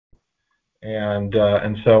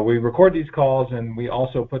And so we record these calls, and we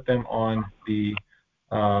also put them on the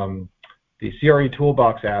CRE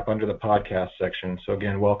Toolbox app under the podcast section. So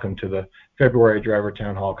again, welcome to the February Driver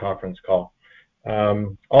Town Hall conference call.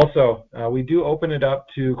 Also, we do open it up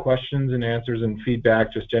to questions and answers and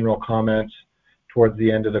feedback, just general comments towards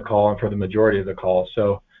the end of the call and for the majority of the call.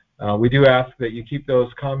 So we do ask that you keep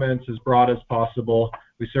those comments as broad as possible.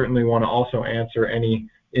 We certainly want to also answer any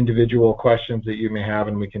individual questions that you may have,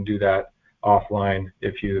 and we can do that offline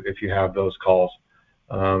if you have those calls,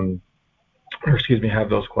 have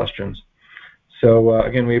those questions. So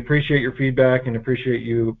again, we appreciate your feedback and appreciate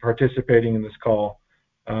you participating in this call.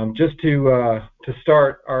 Just to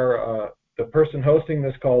start, the person hosting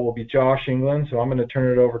this call will be Josh England. So I'm going to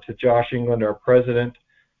turn it over to Josh England, our president,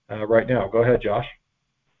 right now. Go ahead, Josh.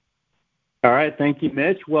 All right, thank you,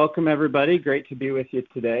 Mitch. Welcome, everybody. Great to be with you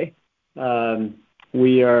today.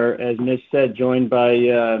 We are, as Mitch said, joined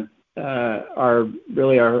by our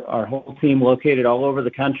whole team located all over the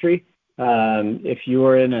country. If you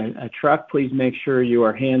are in a truck, please make sure you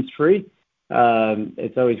are hands-free.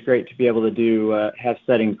 It's always great to be able to have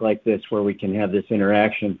settings like this where we can have this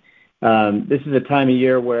interaction. This is a time of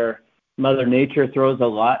year where Mother Nature throws a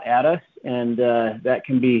lot at us, and that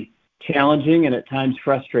can be challenging and at times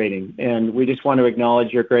frustrating. And we just want to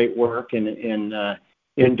acknowledge your great work in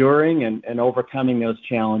enduring and overcoming those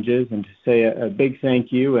challenges, and to say a big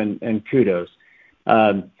thank you and kudos.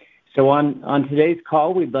 So on today's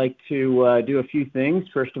call, we'd like to do a few things.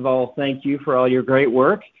 First of all, thank you for all your great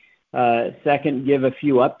work. Second, give a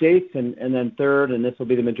few updates. And then third, and this will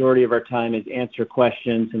be the majority of our time, is answer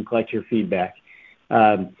questions and collect your feedback.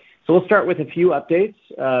 So we'll start with a few updates.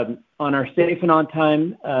 On our safe and on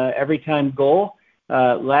time, every time goal,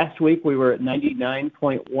 last week we were at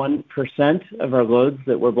 99.1% of our loads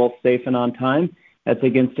that were both safe and on time. That's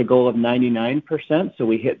against a goal of 99%, so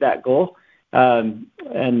we hit that goal.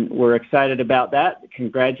 And we're excited about that.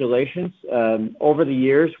 Congratulations. Over the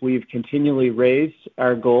years, we've continually raised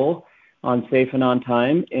our goal on safe and on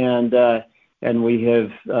time, and we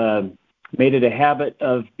have made it a habit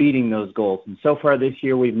of beating those goals. And so far this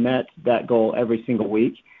year, we've met that goal every single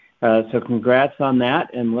week. So congrats on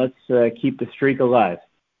that, and let's keep the streak alive.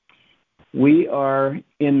 We are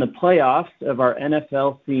in the playoffs of our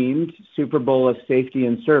NFL-themed Super Bowl of Safety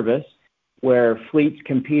and Service, where fleets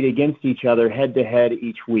compete against each other head-to-head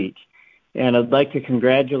each week. And I'd like to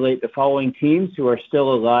congratulate the following teams who are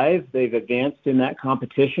still alive. They've advanced in that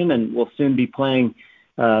competition and will soon be playing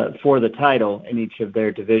for the title in each of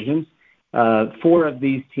their divisions. 4 of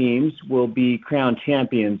these teams will be crowned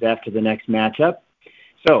champions after the next matchup.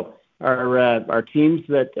 So our teams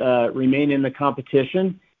that remain in the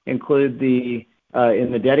competition include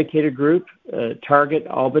in the dedicated group, Target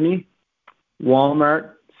Albany,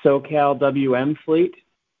 Walmart SoCal WM Fleet,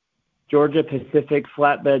 Georgia Pacific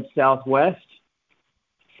Flatbed Southwest,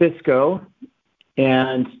 Cisco,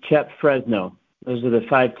 and CHEP Fresno. Those are the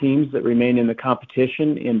 5 teams that remain in the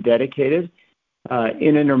competition in dedicated.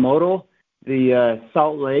 In intermodal, the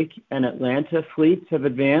Salt Lake and Atlanta fleets have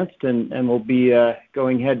advanced and will be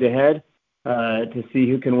going head-to-head to see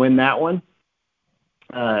who can win that one.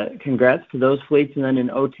 Congrats to those fleets. And then in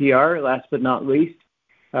OTR, last but not least,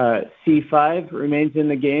 C5 remains in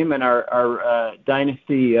the game, and our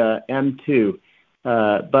dynasty M2,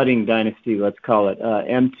 budding dynasty, let's call it,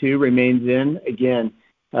 M2 remains in again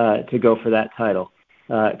to go for that title.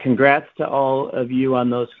 Congrats to all of you on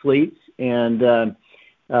those fleets, and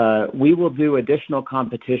we will do additional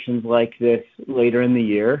competitions like this later in the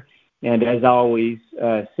year. And as always,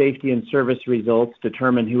 safety and service results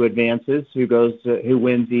determine who advances, who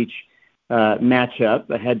wins each matchup,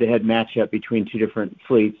 a head-to-head matchup between 2 different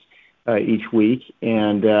fleets each week.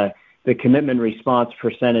 And the commitment response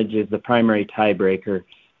percentage is the primary tiebreaker,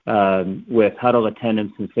 with huddle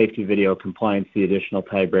attendance and safety video compliance, the additional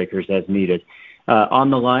tiebreakers as needed. On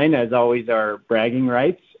the line, as always, are bragging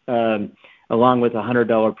rights, along with a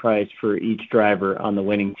 $100 prize for each driver on the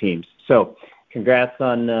winning teams. So congrats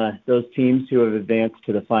on those teams who have advanced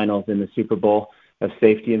to the finals in the Super Bowl of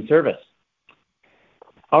Safety and Service.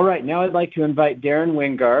 All right, now I'd like to invite Darren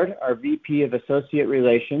Wingard, our VP of Associate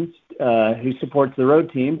Relations, who supports the road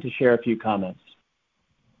team, to share a few comments.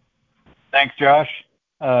 Thanks, Josh.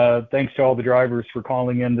 Thanks to all the drivers for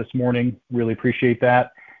calling in this morning. Really appreciate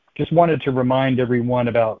that. Just wanted to remind everyone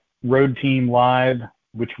about Road Team Live,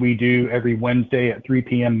 which we do every Wednesday at 3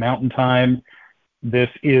 p.m. Mountain Time. This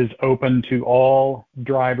is open to all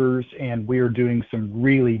drivers, and we are doing some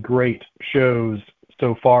really great shows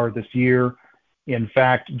so far this year. In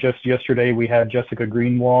fact, just yesterday we had Jessica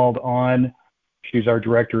Greenwald on. She's our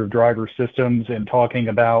Director of Driver Systems, and talking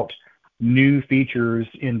about new features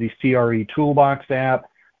in the CRE Toolbox app,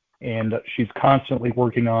 and she's constantly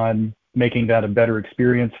working on making that a better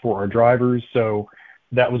experience for our drivers. So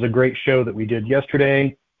that was a great show that we did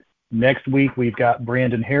yesterday. Next week, we've got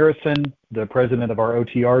Brandon Harrison, the president of our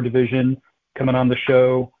OTR division, coming on the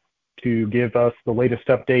show to give us the latest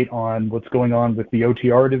update on what's going on with the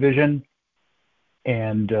OTR division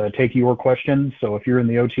and take your questions. So if you're in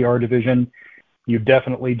the OTR division, you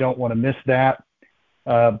definitely don't want to miss that.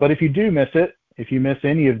 But if you do miss it, if you miss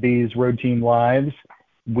any of these Road Team Lives,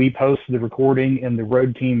 we post the recording in the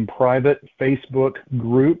Road Team private Facebook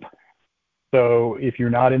group. So if you're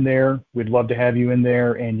not in there, we'd love to have you in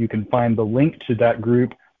there, and you can find the link to that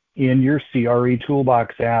group in your CRE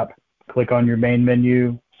Toolbox app. Click on your main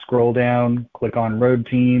menu, scroll down, click on Road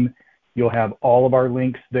Team. You'll have all of our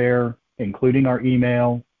links there, including our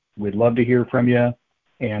email. We'd love to hear from you,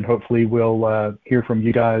 and hopefully we'll hear from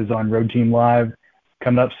you guys on Road Team Live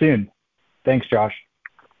coming up soon. Thanks, Josh.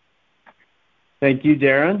 Thank you,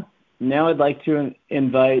 Darren. Now I'd like to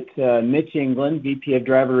invite Mitch England, VP of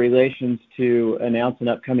Driver Relations, to announce an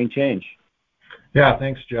upcoming change. Yeah,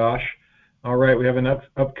 thanks, Josh. All right, we have an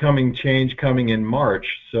upcoming change coming in March,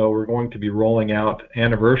 so we're going to be rolling out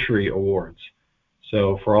anniversary awards.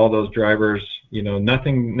 So for all those drivers,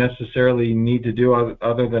 nothing necessarily you need to do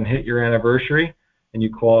other than hit your anniversary, and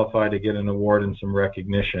you qualify to get an award and some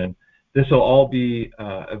recognition. This will all be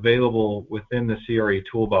available within the CRE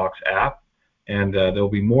Toolbox app. And there'll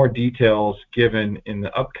be more details given in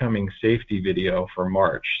the upcoming safety video for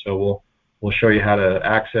March. So we'll show you how to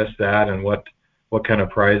access that and what kind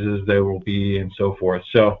of prizes there will be and so forth.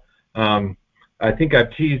 So I think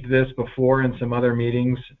I've teased this before in some other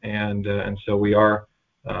meetings, and so we are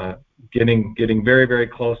getting very, very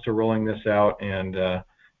close to rolling this out, and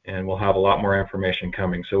we'll have a lot more information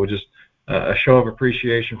coming. So we'll just a show of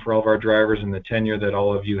appreciation for all of our drivers and the tenure that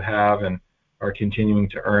all of you have and are continuing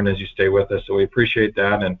to earn as you stay with us. So we appreciate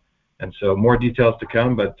that, and so more details to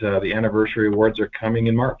come, but the anniversary awards are coming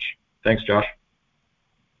in March. Thanks, Josh.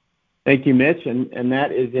 Thank you, Mitch, and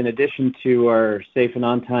that is in addition to our Safe and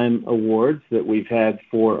On-Time awards that we've had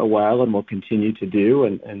for a while and will continue to do,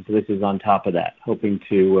 and so this is on top of that, hoping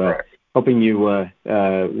you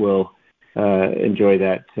will enjoy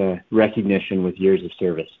that recognition with years of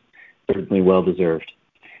service. Certainly well deserved.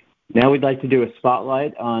 Now we'd like to do a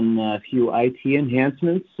spotlight on a few IT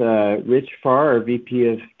enhancements. Rich Farr, our VP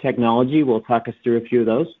of Technology, will talk us through a few of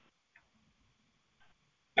those.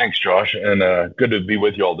 Thanks, Josh, and good to be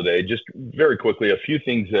with you all today. Just very quickly, a few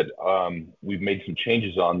things that we've made some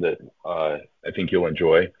changes on that I think you'll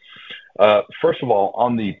enjoy. First of all,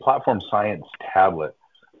 on the Platform Science tablet,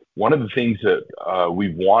 one of the things that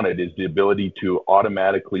we've wanted is the ability to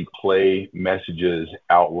automatically play messages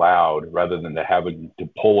out loud rather than having to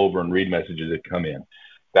pull over and read messages that come in.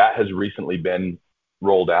 That has recently been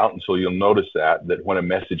rolled out, and so you'll notice that when a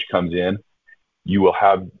message comes in, you will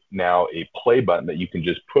have now a play button that you can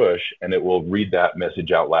just push, and it will read that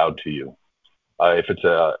message out loud to you. If it's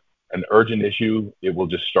an urgent issue, it will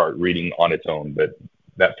just start reading on its own, but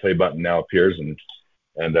that play button now appears,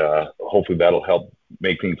 and hopefully that'll help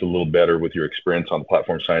make things a little better with your experience on the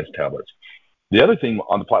Platform Science tablets. The other thing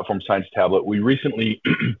on the Platform Science tablet, we recently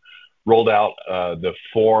rolled out the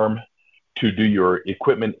form to do your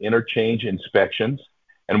equipment interchange inspections,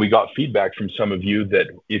 and we got feedback from some of you that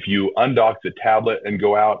if you undock the tablet and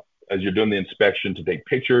go out as you're doing the inspection to take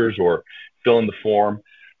pictures or fill in the form,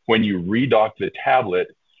 when you redock the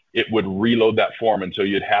tablet, it would reload that form, and so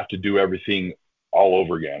you'd have to do everything all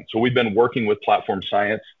over again. So we've been working with Platform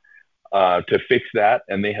Science to fix that,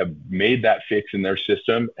 and they have made that fix in their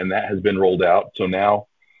system, and that has been rolled out. So now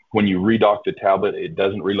when you redock the tablet, it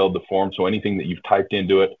doesn't reload the form, so anything that you've typed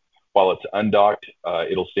into it while it's undocked,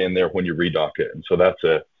 it'll stand there when you redock it. And so that's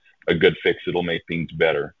a good fix. It'll make things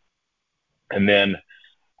better. And then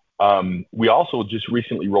we also just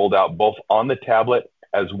recently rolled out, both on the tablet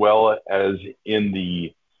as well as in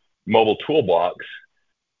the mobile toolbox,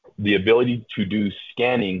 the ability to do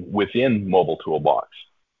scanning within mobile toolbox.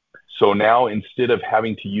 So now instead of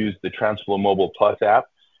having to use the TransFlow Mobile Plus app,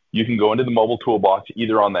 you can go into the mobile toolbox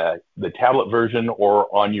either on the tablet version or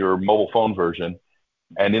on your mobile phone version.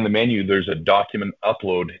 And in the menu, there's a document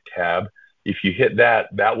upload tab. If you hit that,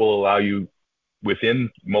 that will allow you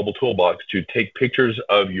within mobile toolbox to take pictures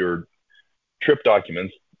of your trip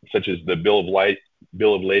documents, such as the bill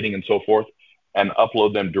of lading and so forth, and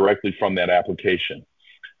upload them directly from that application.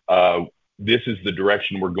 This is the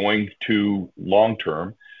direction we're going to long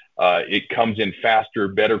term. It comes in faster,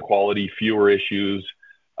 better quality, fewer issues.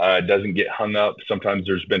 It doesn't get hung up. Sometimes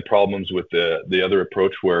there's been problems with the other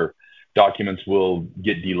approach where documents will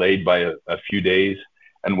get delayed by a few days.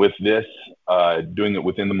 And with this, doing it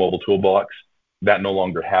within the mobile toolbox, that no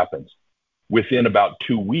longer happens. Within about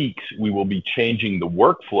 2 weeks, we will be changing the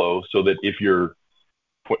workflow so that if you're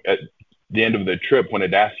at the end of the trip, when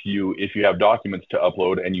it asks you if you have documents to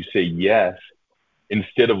upload and you say yes,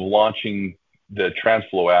 instead of launching the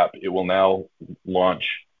TransFlow app, it will now launch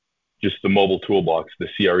just the mobile toolbox, the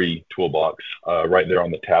CRE toolbox, right there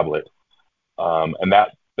on the tablet. And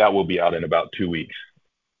that will be out in about 2 weeks.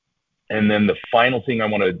 And then the final thing I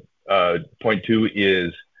want to point to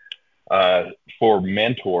is for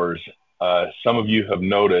mentors. Some of you have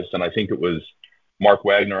noticed, and I think it was Mark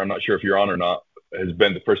Wagner, I'm not sure if you're on or not, has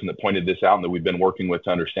been the person that pointed this out and that we've been working with to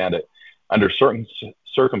understand it. Under certain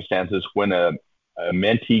circumstances, when a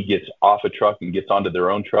mentee gets off a truck and gets onto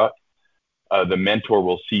their own truck, the mentor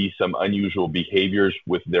will see some unusual behaviors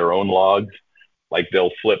with their own logs, like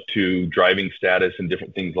they'll flip to driving status and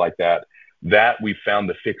different things like that. That we found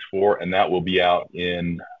the fix for, and that will be out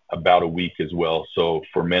in about a week as well. So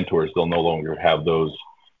for mentors, they'll no longer have those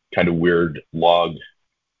kind of weird log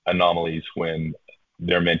anomalies when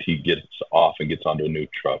their mentee gets off and gets onto a new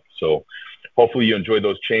truck. So hopefully you enjoy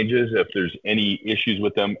those changes. If there's any issues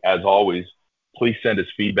with them, as always, please send us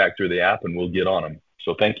feedback through the app and we'll get on them.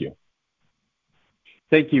 So thank you.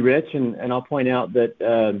 Thank you, Rich. And I'll point out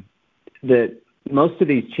that that most of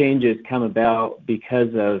these changes come about because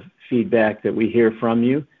of feedback that we hear from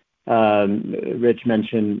you. Rich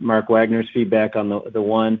mentioned Mark Wagner's feedback on the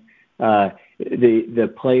one,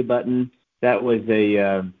 the play button. That was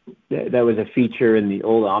a feature in the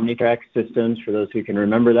old OmniTrack systems, for those who can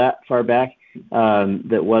remember that far back,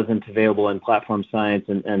 that wasn't available in Platform Science,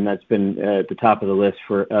 and that's been at the top of the list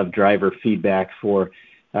of driver feedback for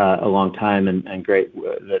a long time, and great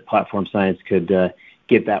that Platform Science could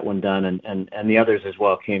get that one done, and the others as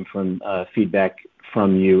well came from feedback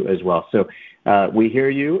from you as well. So we hear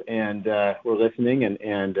you, and we're listening,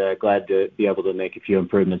 and glad to be able to make a few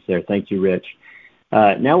improvements there. Thank you, Rich.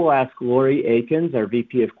 Now we'll ask Lori Akins, our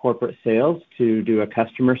VP of Corporate Sales, to do a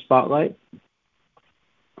customer spotlight.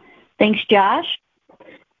 Thanks, Josh.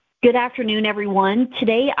 Good afternoon, everyone.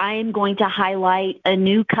 Today I am going to highlight a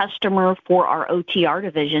new customer for our OTR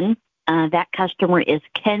division. That customer is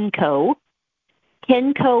Kenco.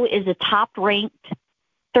 Kenco is a top-ranked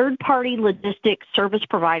third-party logistics service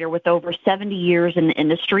provider with over 70 years in the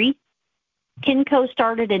industry. Kenco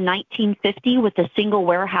started in 1950 with a single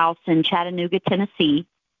warehouse in Chattanooga, Tennessee,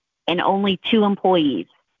 and only 2 employees.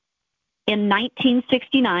 In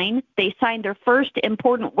 1969, they signed their first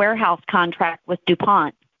important warehouse contract with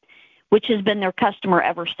DuPont, which has been their customer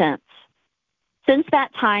ever since. Since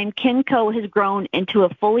that time, Kenco has grown into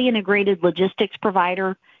a fully integrated logistics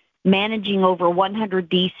provider, managing over 100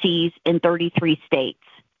 DCs in 33 states.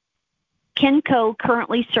 Kenco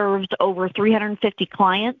currently serves over 350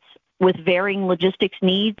 clients with varying logistics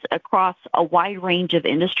needs across a wide range of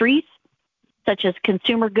industries, such as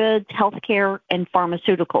consumer goods, healthcare, and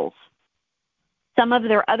pharmaceuticals. Some of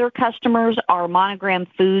their other customers are Monogram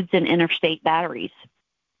Foods and Interstate Batteries.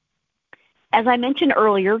 As I mentioned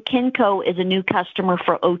earlier, Kenco is a new customer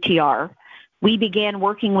for OTR. We began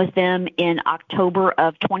working with them in October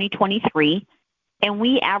of 2023, and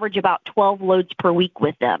we average about 12 loads per week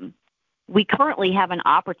with them. We currently have an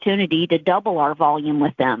opportunity to double our volume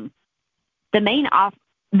with them. The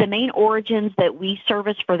main origins that we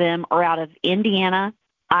service for them are out of Indiana,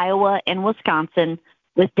 Iowa, and Wisconsin,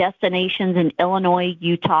 with destinations in Illinois,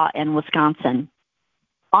 Utah, and Wisconsin.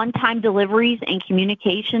 On-time deliveries and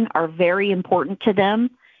communication are very important to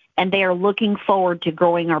them, and they are looking forward to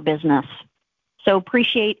growing our business. So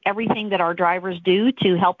appreciate everything that our drivers do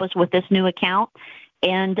to help us with this new account,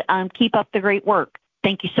 and keep up the great work.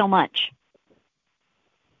 Thank you so much.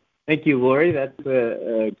 Thank you, Lori. That's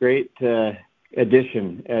a great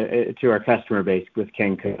addition to our customer base with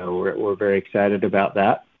Kenco. We're very excited about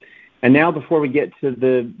that. And now, before we get to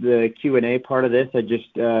the Q&A part of this,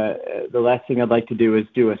 the last thing I'd like to do is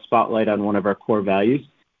do a spotlight on one of our core values.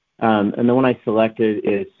 And the one I selected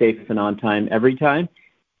is safe and on time every time.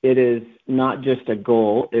 It is not just a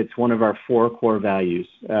goal, it's one of our 4 core values.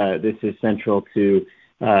 This is central to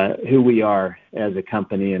who we are as a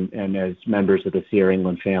company and as members of the Sierra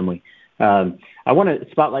England family. I want to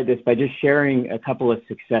spotlight this by just sharing a couple of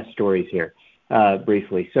success stories here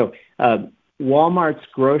briefly. So Walmart's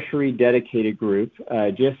Grocery Dedicated Group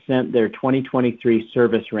just sent their 2023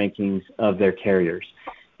 service rankings of their carriers.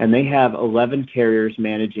 And they have 11 carriers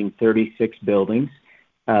managing 36 buildings.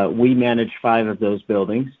 We manage 5 of those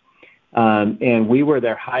buildings. And we were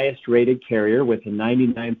their highest rated carrier with a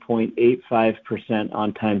 99.85%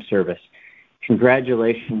 on-time service.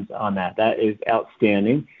 Congratulations on that. That is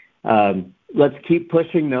outstanding. Let's keep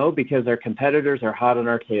pushing, though, because our competitors are hot on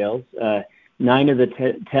our tails. 9 of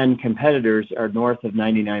the 10 competitors are north of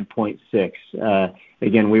 99.6.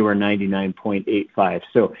 Again, we were 99.85.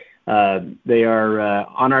 So they are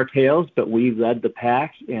on our tails, but we led the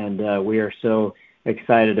pack, and we are so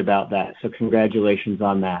excited about that. So congratulations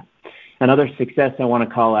on that. Another success I want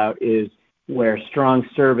to call out is where strong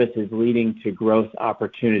service is leading to growth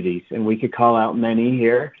opportunities. And we could call out many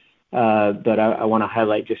here, but I want to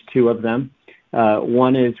highlight just 2 of them.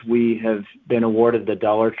 One is we have been awarded the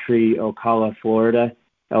Dollar Tree Ocala, Florida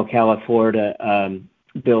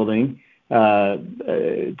building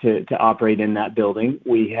to operate in that building.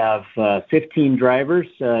 We have 15 drivers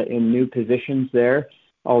in new positions there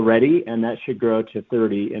already, and that should grow to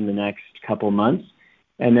 30 in the next couple months.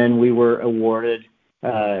 And then we were awarded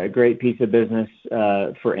a great piece of business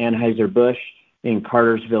for Anheuser-Busch in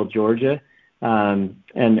Cartersville, Georgia.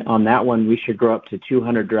 And on that one, we should grow up to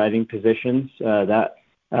 200 driving positions. That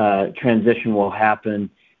transition will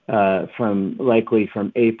happen likely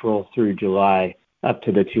from April through July up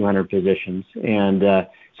to the 200 positions. And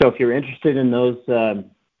so if you're interested in those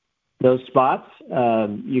spots,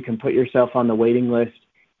 you can put yourself on the waiting list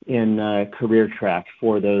in Career Track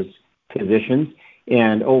for those positions.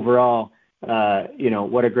 And overall,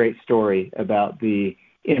 what a great story about the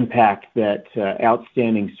impact that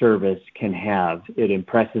outstanding service can have. It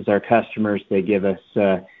impresses our customers. They give us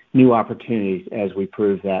new opportunities as we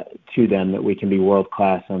prove that to them that we can be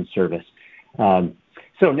world-class on service.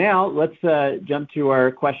 So now let's jump to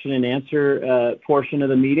our question and answer portion of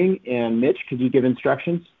the meeting. And Mitch, could you give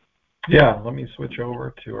instructions? Yeah, let me switch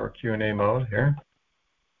over to our Q&A mode here.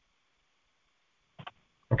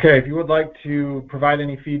 Okay, if you would like to provide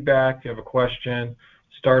any feedback, if you have a question,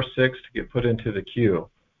 *6 to get put into the queue.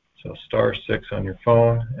 So *6 on your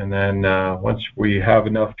phone, and then once we have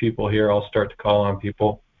enough people here, I'll start to call on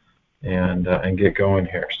people and get going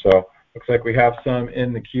here. So looks like we have some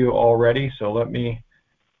in the queue already. So let me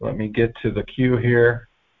get to the queue here.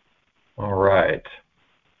 All right,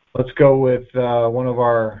 let's go with one of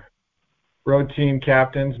our road team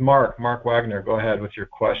captains, Mark Wagner. Go ahead with your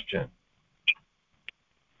question.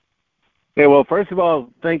 Okay, well, first of all,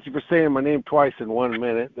 thank you for saying my name twice in 1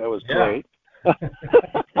 minute. That was great. What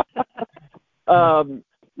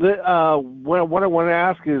I want to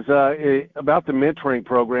ask is about the mentoring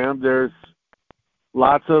program. There's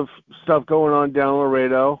lots of stuff going on down in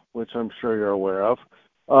Laredo, which I'm sure you're aware of.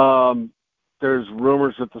 There's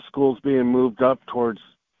rumors that the school's being moved up towards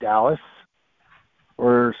Dallas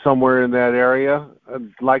or somewhere in that area.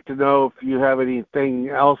 I'd like to know if you have anything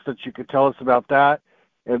else that you could tell us about that.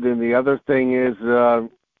 And then the other thing is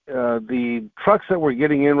the trucks that we're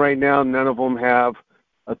getting in right now, none of them have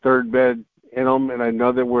a third bed in them. And I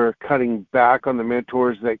know that we're cutting back on the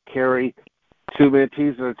mentors that carry 2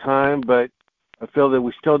 mentees at a time, but I feel that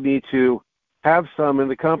we still need to have some in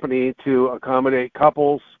the company to accommodate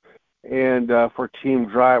couples and for team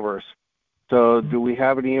drivers. So do we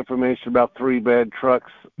have any information about 3-bed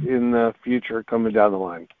trucks in the future coming down the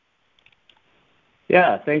line?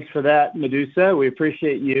 Yeah, thanks for that, Medusa. We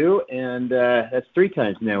appreciate you, and that's 3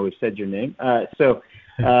 times now we've said your name. So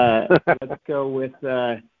let's go with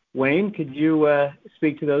Wayne. Could you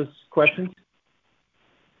speak to those questions?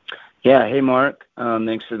 Yeah, hey, Mark.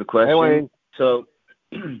 Thanks for the question. Hey, Wayne. So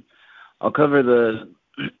I'll cover the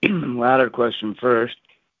latter question first.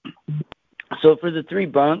 So for the 3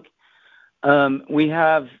 bunk, we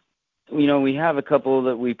have a couple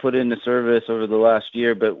that we put into service over the last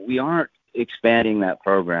year, but we aren't expanding that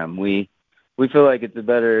program. We feel like it's a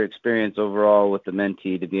better experience overall with the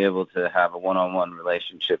mentee to be able to have a one-on-one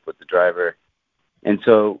relationship with the driver. And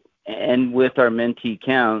with our mentee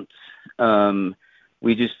counts,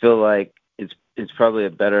 we just feel like it's probably a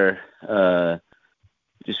better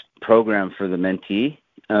just program for the mentee.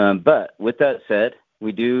 But with that said,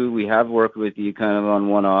 we have worked with you kind of on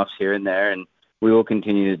one-offs here and there, and we will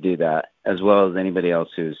continue to do that, as well as anybody else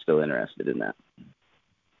who's still interested in that.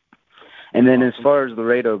 And then as far as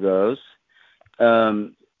Laredo goes, so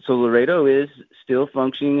Laredo is still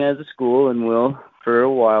functioning as a school and will for a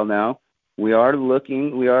while now. We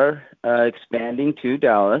are expanding to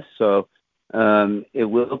Dallas, so it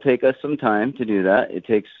will take us some time to do that. It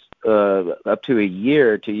takes up to a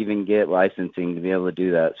year to even get licensing to be able to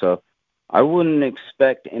do that. So I wouldn't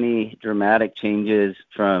expect any dramatic changes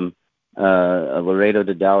from a Laredo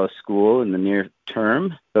to Dallas school in the near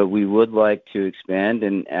term, but we would like to expand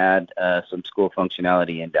and add some school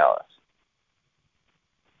functionality in Dallas.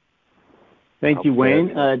 Thank you,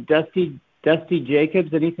 Wayne. Dusty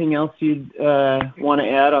Jacobs, anything else you'd want to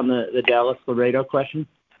add on the Dallas-Laredo question?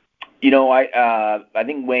 I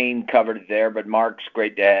think Wayne covered it there, but Mark's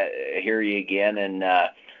great to hear you again, and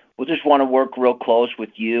we'll just want to work real close with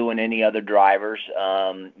you and any other drivers.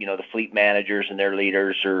 The fleet managers and their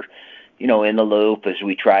leaders are, in the loop as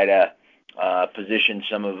we try to position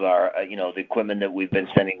some of our, the equipment that we've been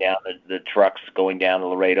sending down, the trucks going down to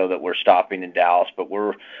Laredo that we're stopping in Dallas, but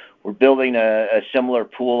we're building a similar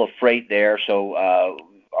pool of freight there, so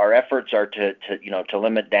our efforts are to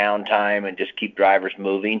limit downtime and just keep drivers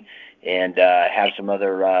moving, and have some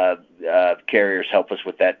other carriers help us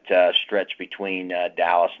with that stretch between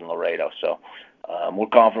Dallas and Laredo. So we're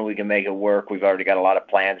confident we can make it work. We've already got a lot of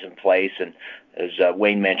plans in place, and as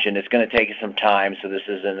Wayne mentioned, it's going to take us some time, so this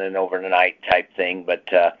isn't an overnight type thing, but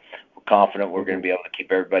we're confident we're going to be able to keep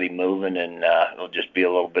everybody moving, and it'll just be a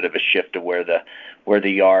little bit of a shift to where the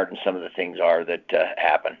yard and some of the things are that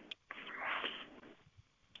happen.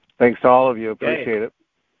 Thanks to all of you. Appreciate it.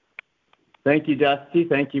 Thank you, Dusty.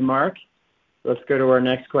 Thank you, Mark. Let's go to our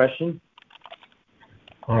next question.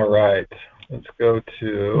 All right. Let's go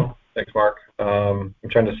to, thanks, Mark. I'm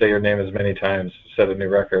trying to say your name as many times, set a new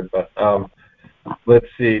record, but let's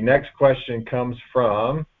see. Next question comes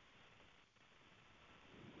from,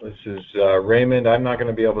 this is Raymond. I'm not going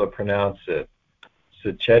to be able to pronounce it.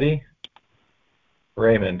 Cicchetti?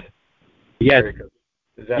 Raymond. Yes.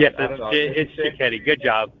 Yes, it's Cicchetti. Good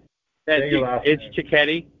job. It's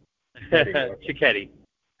Cicchetti. Cicchetti.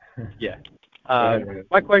 Yeah.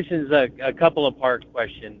 My question is a couple of part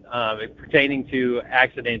question pertaining to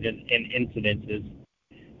accident and incidences.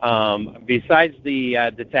 Besides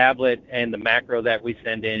the tablet and the macro that we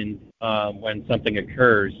send in when something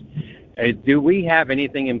occurs, do we have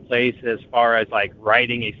anything in place as far as like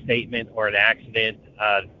writing a statement or an accident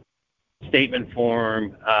statement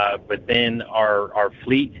form within our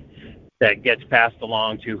fleet that gets passed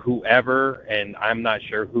along to whoever, and I'm not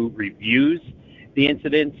sure who reviews the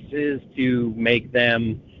incidences to make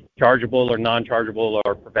them chargeable or non-chargeable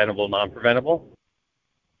or preventable, non-preventable?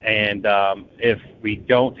 And if we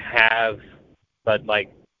don't have, but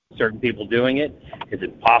like certain people doing it, is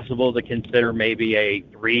it possible to consider maybe a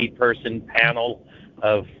 3-person panel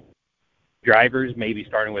of drivers, maybe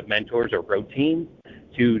starting with mentors or road team,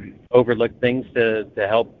 to overlook things to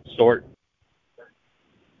help sort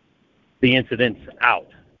the incidents out?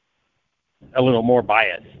 A little more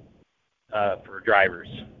bias for drivers.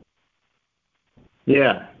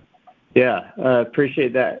 Yeah.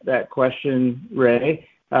 Appreciate that question, Ray.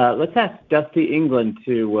 Let's ask Dusty England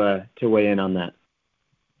to weigh in on that.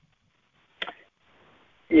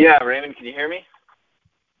 Yeah, Raymond, can you hear me?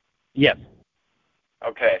 Yes.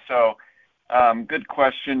 Okay, so good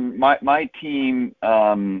question. My team,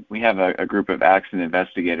 we have a group of accident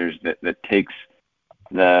investigators that takes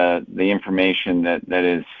the information that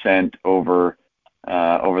is sent over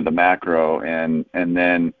the macro, and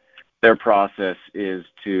then their process is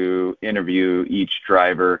to interview each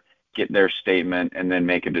driver, get their statement, and then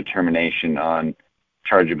make a determination on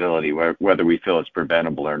chargeability, whether we feel it's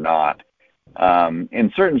preventable or not.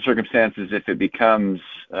 In certain circumstances, if it becomes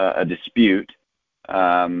a dispute,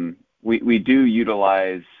 we do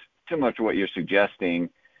utilize, similar to what you're suggesting,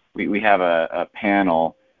 we have a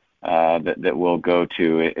panel that we'll go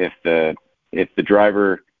to if the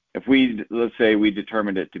driver, let's say we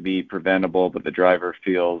determined it to be preventable, but the driver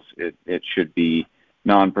feels it should be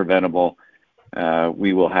non-preventable,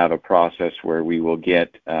 we will have a process where we will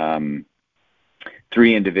get 3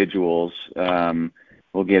 individuals.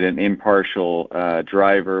 We'll get an impartial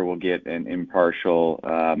driver. We'll get an impartial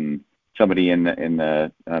somebody in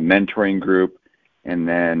the mentoring group, and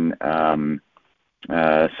then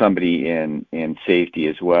somebody in safety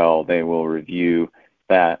as well. They will review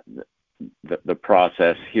the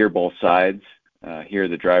process, hear both sides, hear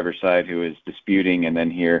the driver's side who is disputing, and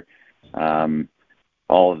then hear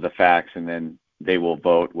all of the facts, and then they will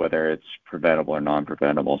vote whether it's preventable or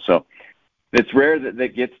non-preventable. So it's rare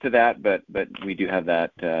that gets to that, but we do have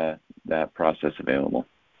that process available.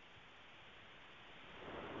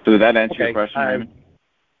 So did that answer your question, Raymond?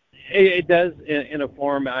 It does in a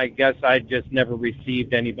form. I guess I just never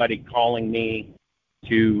received anybody calling me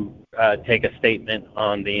to take a statement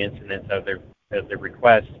on the incidents of the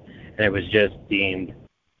request, and it was just deemed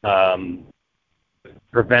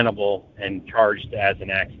preventable and charged as an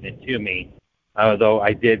accident to me. Although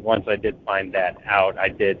once I did find that out, I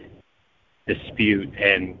did dispute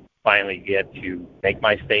and finally get to make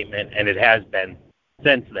my statement, and it has been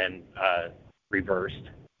since then reversed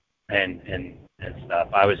and stuff.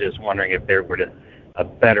 I was just wondering if there were a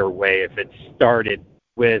better way, if it started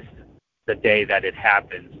with the day that it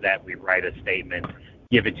happens, that we write a statement,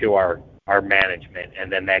 give it to our management, and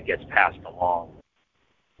then that gets passed along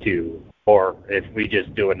to or if we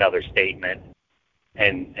just do another statement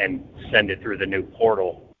and send it through the new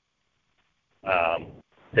portal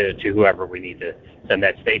to whoever we need to send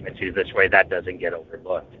that statement to. This way that doesn't get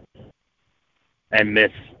overlooked and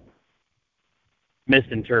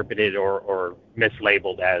misinterpreted or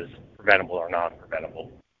mislabeled as preventable or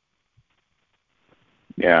non-preventable.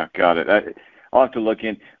 Yeah, got it. I'll have to look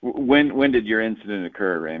in. When did your incident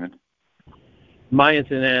occur, Raymond? My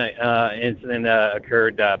incident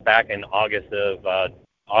occurred back in August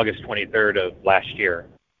 23rd of last year,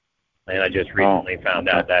 and I just recently found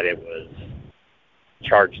out that it was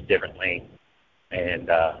charged differently, and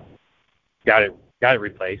got it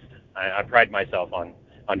replaced. I pride myself on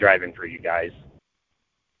driving for you guys,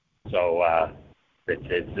 so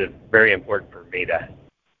it's very important for me to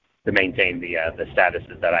maintain the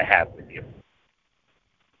statuses that I have with you.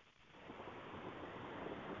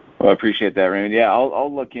 Well, I appreciate that, Raymond. Yeah,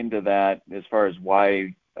 I'll look into that as far as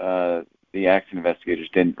why the accident investigators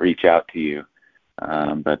didn't reach out to you,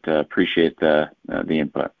 but appreciate the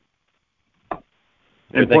input.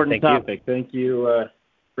 Important topic. Thank you,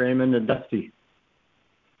 Raymond and Dusty.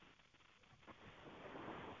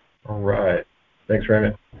 All right. Thanks,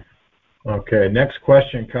 Raymond. Okay, next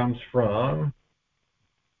question comes from,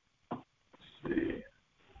 let's see,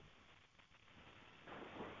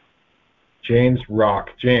 James Rock.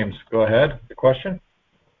 James, go ahead. The question?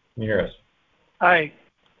 Can you hear us? Hi.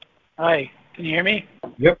 Can you hear me?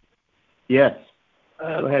 Yep. Yes.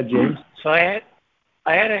 Go ahead, James. So I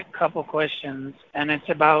had a couple questions, and it's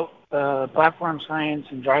about platform science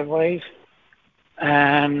and driveways.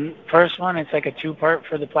 And first one, it's like a two-part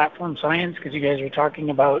for the platform science, because you guys were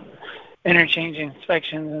talking about interchange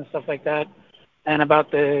inspections and stuff like that, and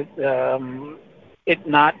about the it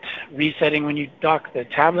not resetting when you dock the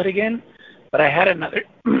tablet again. But I had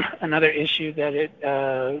another issue that it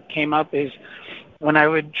came up is when I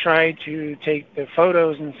would try to take the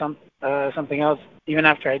photos and something else, even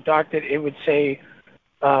after I docked it, it would say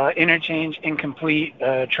interchange incomplete,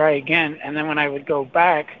 try again. And then when I would go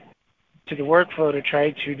back to the workflow to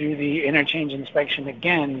try to do the interchange inspection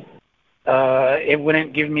again, it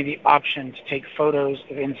wouldn't give me the option to take photos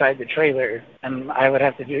of inside the trailer, and I would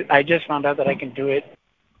have to do. I just found out that I can do it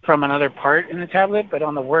from another part in the tablet, but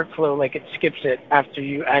on the workflow, like, it skips it after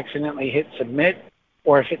you accidentally hit submit,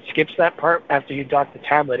 or if it skips that part after you dock the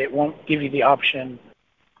tablet, it won't give you the option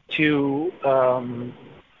to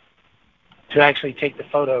actually take the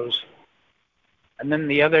photos. And then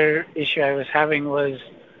the other issue I was having was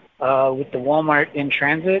with the Walmart in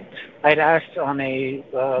transit. I'd asked on a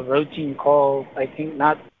road team call, I think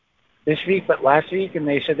not this week, but last week, and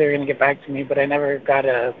they said they were going to get back to me, but I never got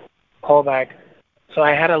a call back. So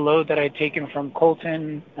I had a load that I'd taken from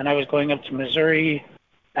Colton, and I was going up to Missouri,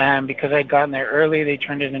 and because I'd gotten there early, they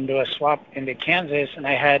turned it into a swap into Kansas, and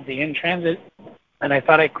I had the in transit, and I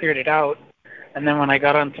thought I cleared it out. And then when I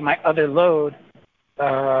got onto my other load,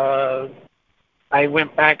 I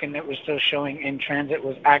went back and it was still showing in transit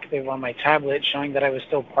was active on my tablet, showing that I was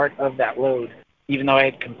still part of that load, even though I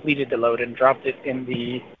had completed the load and dropped it in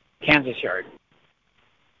the Kansas yard.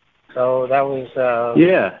 So that was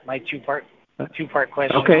my two-part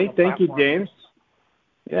question. Okay, thank you, James.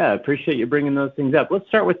 Yeah, I appreciate you bringing those things up. Let's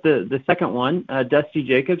start with the second one. Dusty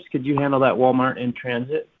Jacobs, could you handle that Walmart in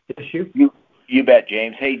transit issue? You bet,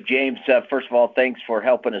 James. Hey, James, first of all, thanks for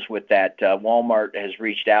helping us with that. Walmart has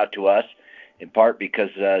reached out to us, in part because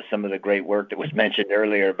some of the great work that was mentioned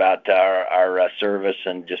earlier about our service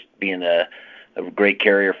and just being a great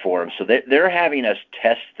carrier for them. So they're having us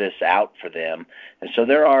test this out for them. And so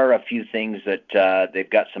there are a few things that they've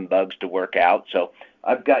got some bugs to work out. So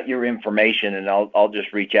I've got your information, and I'll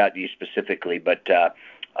just reach out to you specifically. But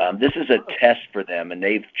this is a test for them, and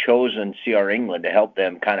they've chosen CR England to help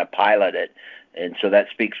them kind of pilot it. And so that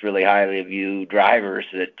speaks really highly of you drivers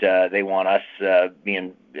that they want us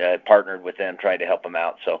being partnered with them, trying to help them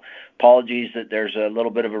out. So apologies that there's a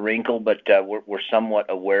little bit of a wrinkle, but we're somewhat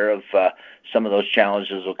aware of some of those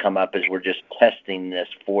challenges will come up as we're just testing this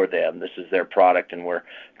for them. This is their product, and we're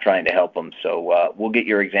trying to help them. So we'll get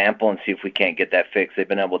your example and see if we can't get that fixed. They've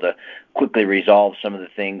been able to quickly resolve some of the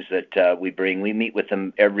things that we bring. We meet with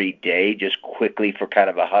them every day, just quickly for kind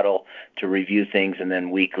of a huddle to review things, and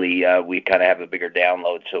then weekly we kind of have a bigger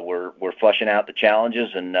download. So we're flushing out the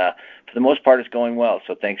challenges, and for the most part, it's going well.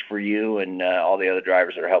 So thanks for you and all the other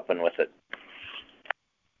drivers that are helping with it.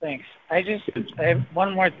 Thanks. I have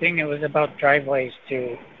one more thing. It was about driveways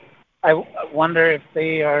too. I wonder if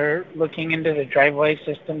they are looking into the driveway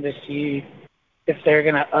system to see if they're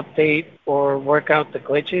going to update or work out the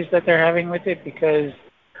glitches that they're having with it, because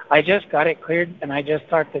I just got it cleared, and I just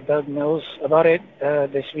talked to Doug Mills about it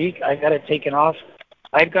this week. I got it taken off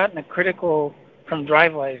I'd gotten a critical from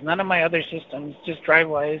DriveWise, none of my other systems, just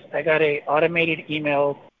DriveWise. I got a automated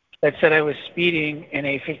email that said I was speeding in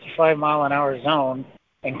a 55-mile-an-hour zone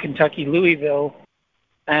in Kentucky, Louisville.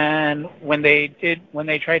 And when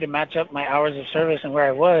they tried to match up my hours of service and where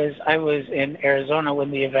I was in Arizona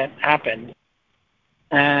when the event happened.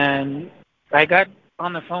 And I got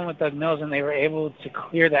on the phone with Doug Mills, and they were able to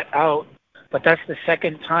clear that out. But that's the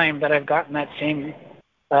second time that I've gotten that same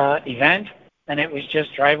event, and it was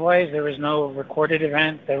just DriveWise. There was no recorded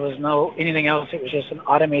event. There was no anything else. It was just an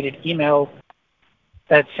automated email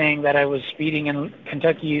that's saying that I was speeding in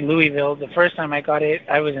Kentucky, Louisville. The first time I got it,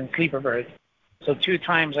 I was in Sleeper Berth. So 2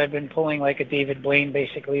 times I've been pulling like a David Blaine,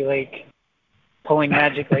 basically, like pulling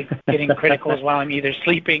magic, like getting criticals while I'm either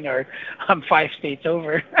sleeping or I'm 5 states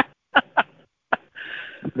over.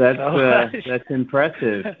 That's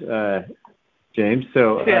impressive, James.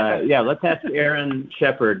 So, let's ask Aaron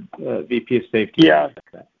Shepard, VP of Safety. Yeah.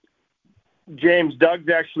 James, Doug's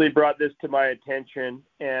actually brought this to my attention,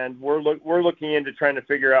 and we're looking into trying to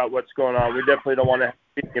figure out what's going on. We definitely don't want to have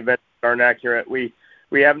speeding events that aren't accurate. We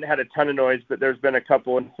haven't had a ton of noise, but there's been a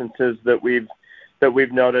couple instances that we've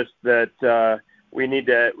noticed that we need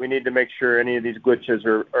to make sure any of these glitches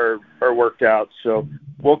are worked out. So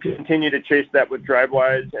we'll continue to chase that with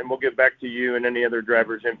DriveWise, and we'll get back to you and any other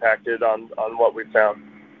drivers impacted on what we found.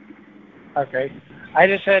 Okay. I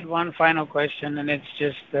just had one final question, and it's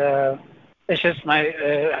just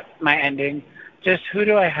my ending. Just who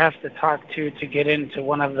do I have to talk to get into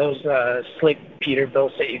one of those slick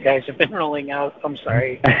Peterbilts that you guys have been rolling out? I'm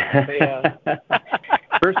sorry.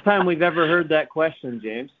 First time we've ever heard that question,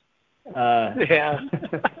 James. I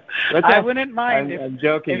wouldn't mind. I'm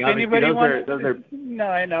joking. If anybody those are no,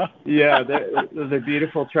 I know. Yeah, those are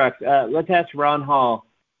beautiful trucks. Let's ask Ron Hall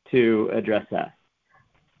to address that.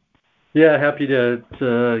 Yeah, happy to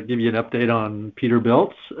give you an update on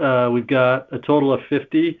Peterbilts. We've got a total of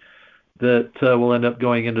 50 that will end up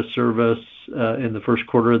going into service in the first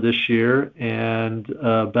quarter of this year, and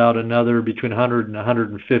about another between 100 and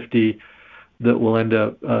 150 that will end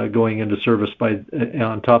up going into service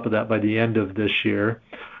on top of that by the end of this year.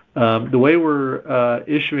 The way we're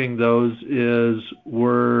issuing those is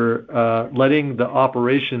we're letting the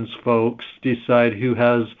operations folks decide who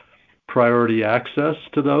has priority access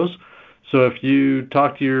to those. So if you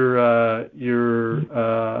talk to your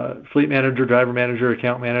fleet manager, driver manager,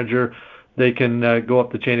 account manager, they can go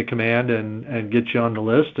up the chain of command and get you on the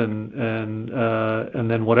list, and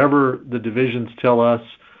then whatever the divisions tell us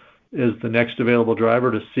is the next available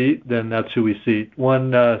driver to seat, then that's who we seat.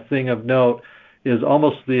 One thing of note is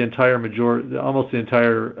almost the entire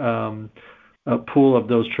pool of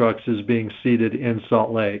those trucks is being seated in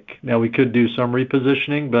Salt Lake. Now we could do some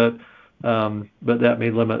repositioning, but that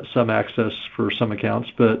may limit some access for some accounts.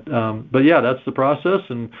 But yeah, that's the process,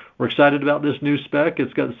 and we're excited about this new spec.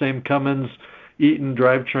 It's got the same Cummins Eaton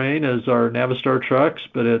drivetrain as our Navistar trucks,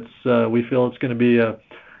 but we feel it's going to be a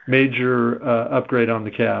major upgrade on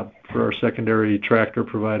the cab for our secondary tractor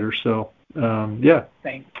provider. So yeah.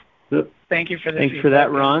 Thank you for the Thanks for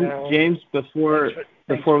that, Ron. James, before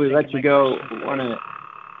we let you go,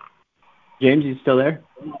 James, you still there?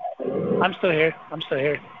 I'm still here.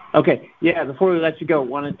 Okay. Yeah, before we let you go,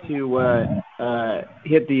 wanted to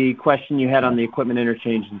hit the question you had on the equipment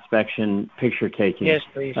interchange inspection picture taking. Yes,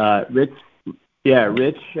 please. Rich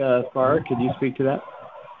Farr, could you speak to that?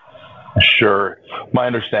 Sure. My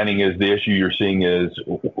understanding is the issue you're seeing is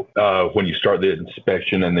when you start the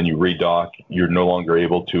inspection and then you redock, you're no longer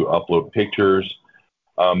able to upload pictures.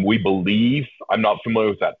 We believe, I'm not familiar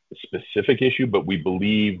with that specific issue, but we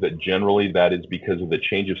believe that generally that is because of the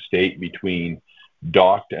change of state between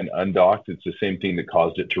docked and undocked. It's the same thing that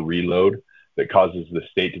caused it to reload, that causes the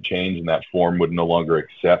state to change, and that form would no longer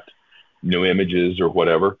accept new images or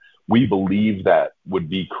whatever. We believe that would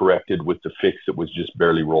be corrected with the fix that was just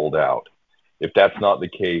barely rolled out. If that's not the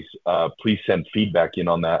case, please send feedback in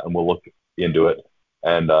on that, and we'll look into it.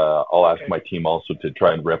 And I'll ask my team also to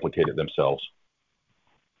try and replicate it themselves.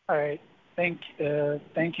 All right. Thank you,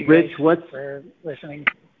 Rich, guys, for listening.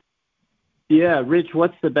 Yeah, Rich,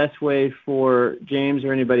 what's the best way for James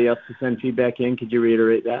or anybody else to send feedback in? Could you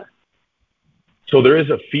reiterate that? So there is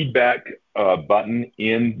a feedback button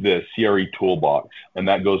in the CRE toolbox, and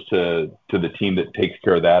that goes to the team that takes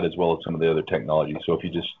care of that as well as some of the other technology. So if you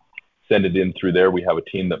just send it in through there, we have a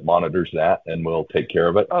team that monitors that, and we'll take care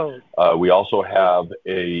of it. We also have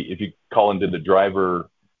if you call into the driver,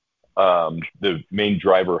 the main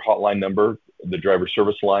driver hotline number, the driver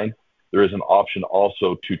service line, there is an option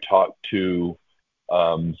also to talk to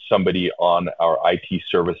somebody on our IT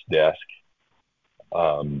service desk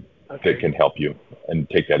that can help you and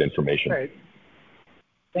take that information. Right.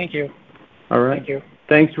 Thank you. All right. Thank you.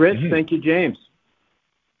 Thanks, Rich. Thank you, James.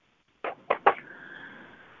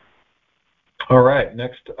 All right.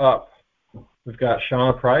 Next up, we've got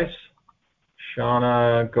Shauna Price.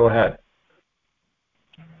 Shauna, go ahead.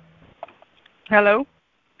 Hello.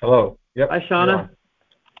 Hello. Yep. Hi, Shauna.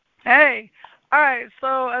 Hey. All right.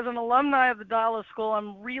 So, as an alumni of the Dallas School,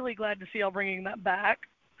 I'm really glad to see y'all bringing that back.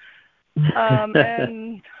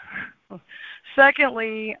 And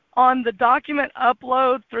secondly, on the document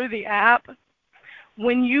upload through the app,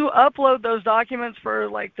 when you upload those documents for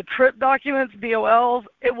like the trip documents, BOLs,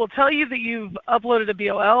 it will tell you that you've uploaded a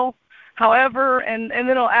BOL. However, and then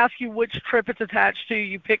it'll ask you which trip it's attached to.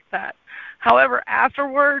 You pick that. However,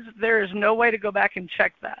 afterwards, there is no way to go back and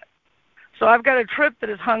check that. So I've got a trip that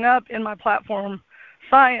is hung up in my platform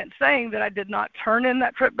science saying that I did not turn in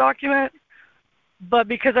that trip document. But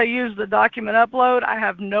because I used the document upload, I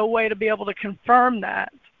have no way to be able to confirm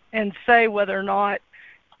that and say whether or not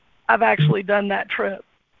I've actually done that trip.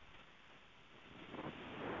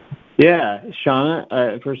 Yeah,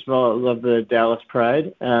 Shauna, first of all, I love the Dallas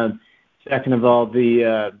Pride. Second of all,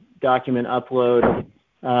 the document upload,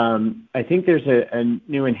 I think there's a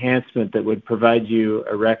new enhancement that would provide you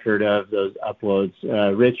a record of those uploads.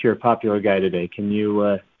 Rich, you're a popular guy today. Can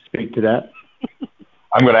you speak to that?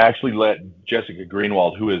 I'm going to actually let Jessica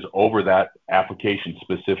Greenwald, who is over that application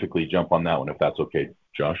specifically, jump on that one, if that's okay,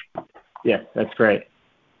 Josh. Yes, that's great.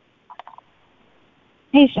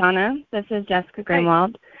 Hey, Shauna. This is Jessica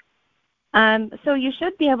Greenwald. So you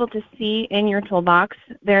should be able to see in your toolbox,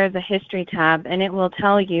 there is a history tab, and it will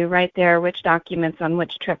tell you right there which documents on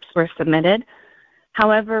which trips were submitted.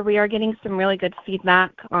 However, we are getting some really good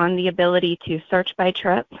feedback on the ability to search by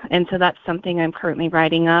trip, and so that's something I'm currently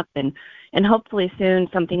writing up, and hopefully soon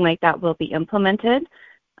something like that will be implemented.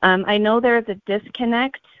 I know there is a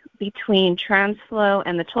disconnect between TransFlow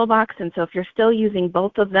and the toolbox, and so if you're still using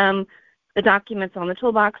both of them, the documents on the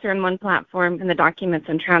toolbox are in one platform and the documents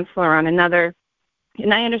in TransFlow are on another.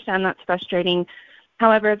 And I understand that's frustrating.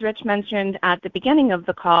 However, as Rich mentioned at the beginning of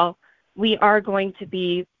the call, we are going to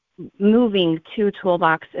be moving to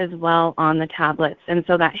Toolbox as well on the tablets. And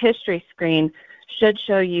so that history screen should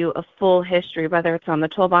show you a full history, whether it's on the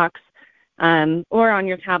Toolbox or on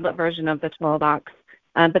your tablet version of the Toolbox.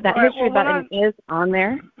 But that history button is on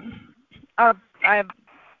there. I'm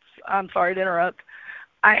sorry to interrupt.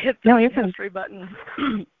 I hit the history button.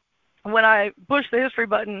 When I push the history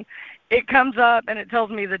button, it comes up and it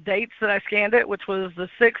tells me the dates that I scanned it, which was the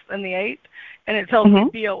 6th and the 8th, and it tells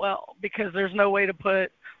me BOL because there's no way to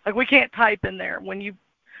put, like we can't type in there. When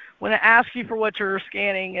it asks you for what you're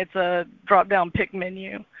scanning, it's a drop-down pick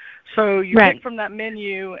menu. So you pick from that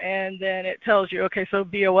menu and then it tells you, okay, so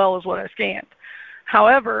BOL is what I scanned.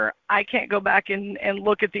 However, I can't go back and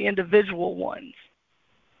look at the individual ones.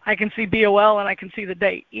 I can see BOL and I can see the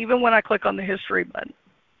date, even when I click on the history button.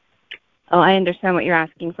 Oh, I understand what you're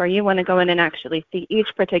asking for. You want to go in and actually see each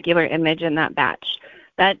particular image in that batch.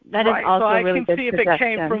 That is also a really good suggestion. So I can see if it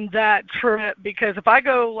came from that trip, because if I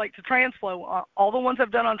go like to TransFlow, all the ones I've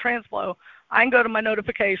done on TransFlow, I can go to my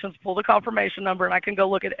notifications, pull the confirmation number, and I can go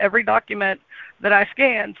look at every document that I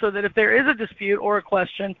scanned so that if there is a dispute or a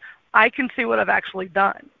question, I can see what I've actually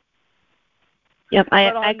done. Yep,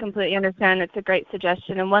 I completely understand. It's a great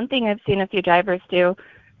suggestion. And one thing I've seen a few drivers do,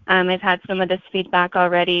 I've had some of this feedback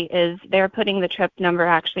already, is they're putting the trip number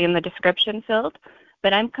actually in the description field.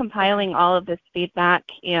 But I'm compiling all of this feedback,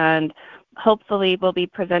 and hopefully we'll be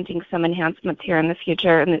presenting some enhancements here in the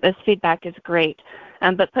future. And this feedback is great.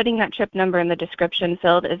 But putting that trip number in the description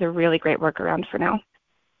field is a really great workaround for now.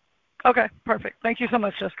 Okay, perfect. Thank you so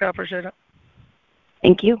much, Jessica. I appreciate it.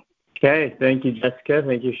 Thank you. Okay, thank you, Jessica.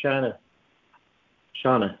 Thank you,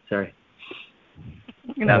 Shauna, sorry.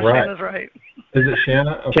 No, Shanna's right. Is it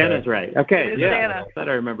Shanna? Okay. Shanna's right. Okay, yeah. Shanna. I thought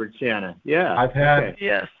I remembered Shanna. Yeah.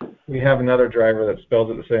 Yes. We have another driver that spells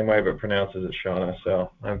it the same way but pronounces it Shauna, so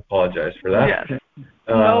I apologize for that. Yes.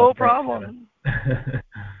 No problem.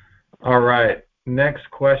 All right. Next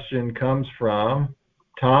question comes from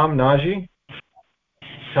Tom Najee.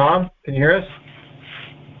 Tom, can you hear us?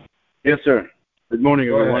 Yes, sir. Good morning,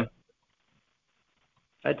 everyone.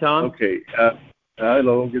 Hi, Tom. Okay.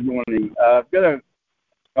 Hello. Good morning. I've got a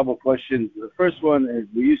couple questions. The first one is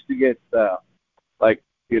we used to get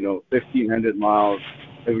 1,500 miles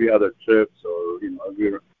every other trip, so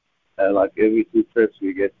every 2 trips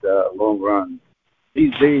we get long run.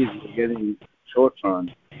 These days we're getting short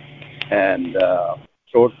run and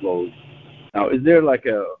short loads. Now, is there this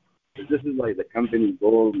is the company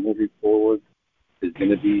goal moving forward is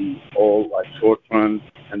going to be all short run,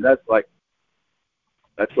 and that's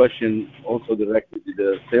that question also directed to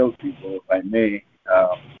the salespeople, if I may.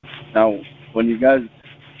 Now, when you guys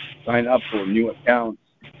sign up for new accounts,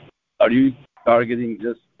 are you targeting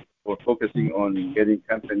just or focusing on getting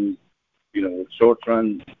companies, short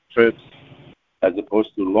run trips as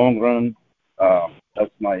opposed to long run?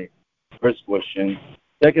 That's my first question.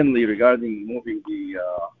 Secondly, regarding moving the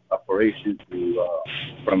operation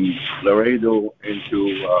from Laredo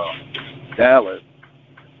into Dallas,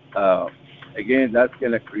 again, that's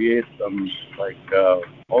going to create some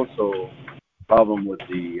also problem with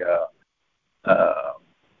the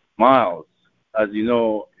miles. As you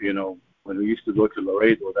know, when we used to go to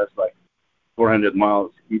Laredo, that's like 400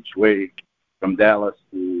 miles each way from Dallas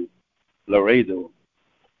to Laredo.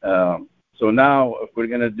 So now, if we're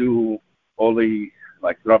going to do only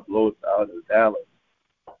drop loads out of Dallas,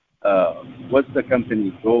 what's the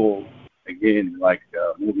company's goal again?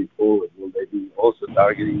 Moving forward, will they be also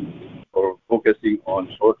targeting or focusing on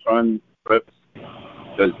short-run trips?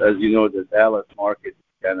 Because as you know, the Dallas market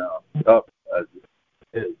is kind of tough as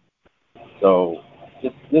it is. So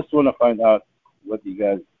just want to find out what you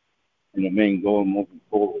guys, main goal moving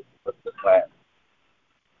forward. What's the plan?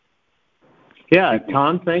 Yeah,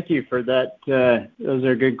 Tom, thank you for that. Those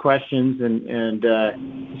are good questions, and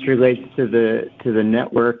this relates to the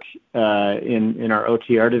network in our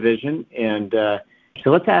OTR division. And so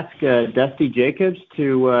let's ask Dusty Jacobs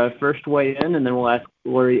to first weigh in, and then we'll ask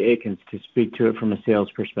Lori Akins to speak to it from a sales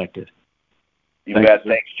perspective. You bet.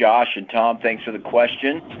 Thanks, Josh. And Tom, thanks for the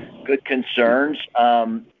question. Good concerns.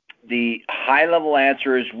 The high-level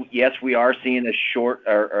answer is yes, we are seeing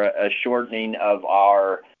a shortening of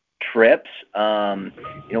our trips.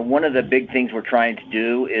 One of the big things we're trying to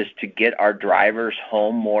do is to get our drivers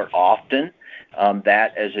home more often.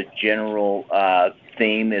 That, as a general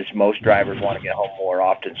theme, is most drivers want to get home more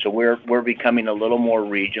often. So we're becoming a little more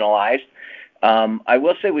regionalized. I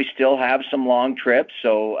will say we still have some long trips,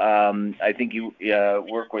 so I think you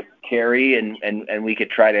work with Carrie, and we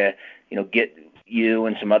could try to get you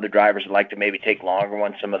and some other drivers would like to maybe take longer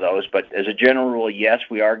ones, some of those. But as a general rule, yes,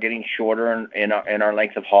 we are getting shorter in our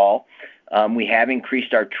length of haul. We have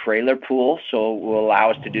increased our trailer pool, so it will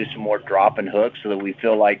allow us to do some more drop and hook so that we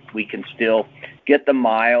feel like we can still get the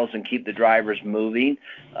miles and keep the drivers moving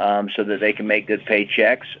so that they can make good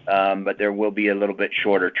paychecks, but there will be a little bit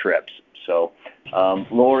shorter trips. So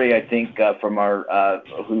Lori, I think from our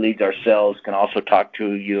who leads our sales, can also talk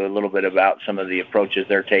to you a little bit about some of the approaches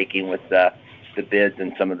they're taking with the bids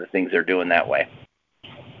and some of the things they're doing that way.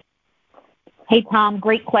 Hey, Tom,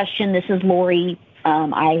 great question. This is Lori.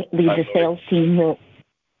 I lead the sales team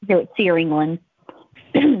here at C.R. England.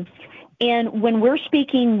 And when we're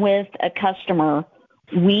speaking with a customer,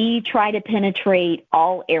 we try to penetrate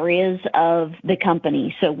all areas of the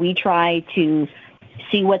company. So we try to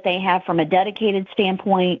see what they have from a dedicated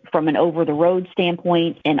standpoint, from an over-the-road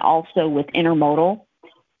standpoint, and also with intermodal.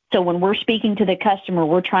 So when we're speaking to the customer,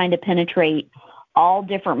 we're trying to penetrate all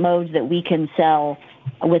different modes that we can sell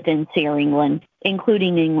within C.R. England,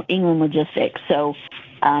 including England Logistics. So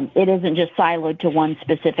it isn't just siloed to one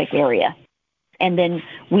specific area. And then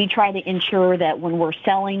we try to ensure that when we're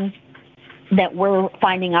selling, that we're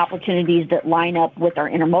finding opportunities that line up with our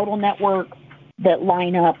intermodal network, that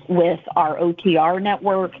line up with our OTR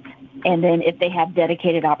network, and then if they have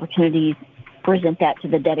dedicated opportunities, present that to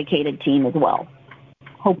the dedicated team as well.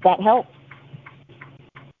 Hope that helps.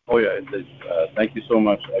 Oh, yeah, it does. Thank you so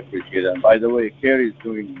much. I appreciate it. And by the way, Kerry's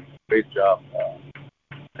doing a great job.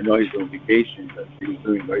 I know he's on vacation, but he's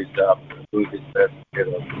doing a great job, doing his best to get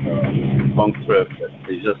a long trip.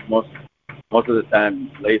 It's just most of the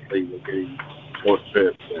time lately we're getting short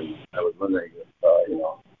trips, and I was wondering if,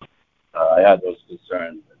 I had those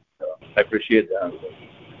concerns. I appreciate the answer.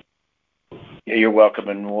 Yeah, you're welcome,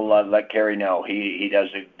 and we'll let Kerry know. He does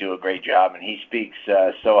do a great job, and he speaks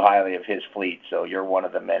so highly of his fleet, so you're one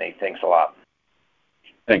of the many. Thanks a lot.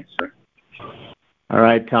 Thanks, sir. All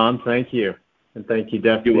right, Tom, thank you. And thank you,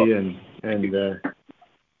 Dusty, and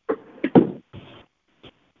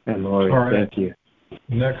Lori. Right. Thank you.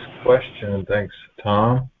 Next question. Thanks,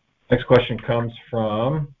 Tom. Next question comes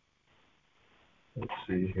from, let's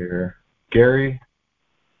see here, Gary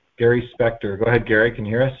Spector. Go ahead, Gary. Can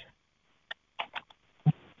you hear us?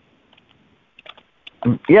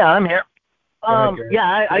 Yeah, I'm here.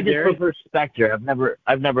 Ahead, I just prefer Spectre.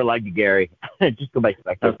 I've never liked Gary. Just go by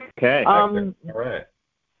Spectre. Okay. All right.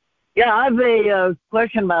 Yeah, I have a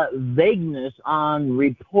question about vagueness on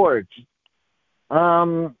reports.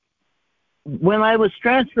 When I was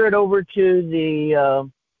transferred over to the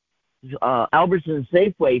Albertson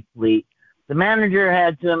Safeway fleet, the manager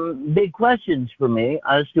had some big questions for me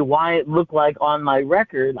as to why it looked like on my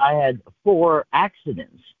record I had 4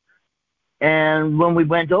 accidents. And when we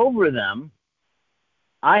went over them,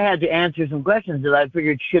 I had to answer some questions that I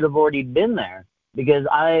figured should have already been there because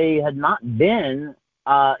I had not been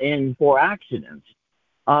in 4 accidents.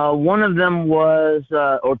 One of them was,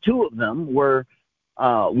 or 2 of them were,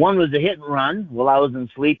 one was a hit and run while I was in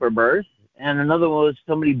sleeper berth, and another was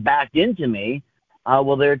somebody backed into me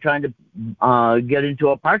while they were trying to get into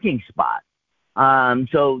a parking spot.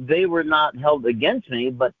 So they were not held against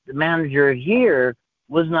me, but the manager here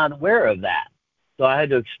was not aware of that. So I had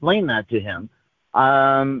to explain that to him.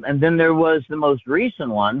 And then there was the most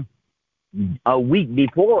recent one, a week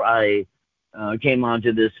before I came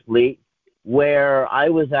onto this fleet, where I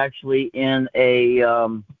was actually in a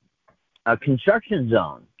construction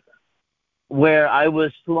zone where I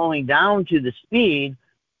was slowing down to the speed,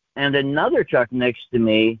 and another truck next to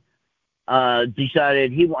me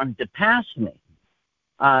decided he wanted to pass me.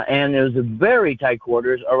 And it was a very tight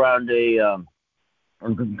quarters around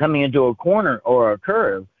coming into a corner or a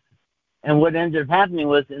curve. And what ended up happening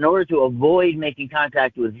was, in order to avoid making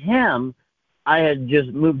contact with him, I had just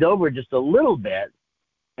moved over just a little bit,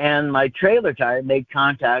 and my trailer tire made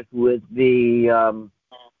contact with the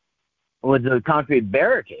concrete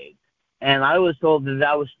barricade. And I was told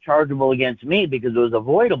that was chargeable against me because it was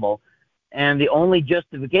avoidable. And the only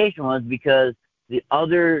justification was because the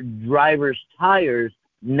other driver's tires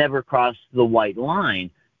never crossed the white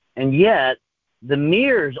line. And yet, the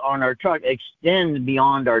mirrors on our truck extend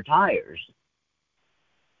beyond our tires.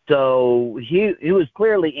 So he was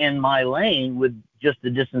clearly in my lane with just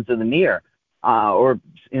the distance of the mirror. Or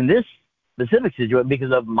in this specific situation,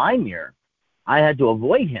 because of my mirror, I had to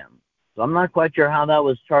avoid him. So I'm not quite sure how that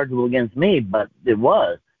was chargeable against me, but it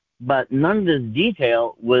was. But none of this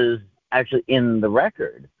detail was actually in the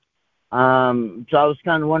record. So I was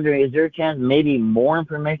kind of wondering, is there a chance maybe more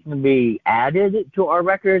information to be added to our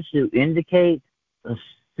records to indicate the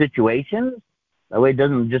situations? That way it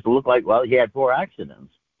doesn't just look like, well, he had 4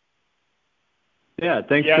 accidents. Yeah,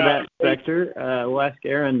 thanks for that, Spectre. We'll ask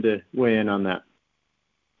Aaron to weigh in on that.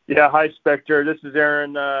 Yeah, hi, Spectre. This is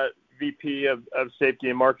Aaron, VP of Safety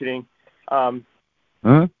and Marketing.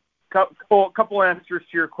 Couple answers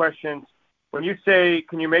to your questions. When you say,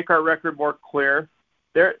 can you make our record more clear,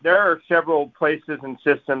 there are several places and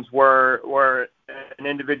systems where an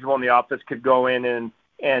individual in the office could go in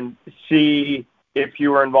and see if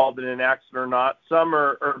you were involved in an accident or not. Some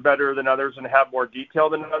are better than others and have more detail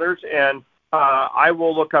than others. And I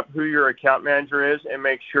will look up who your account manager is and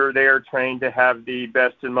make sure they are trained to have the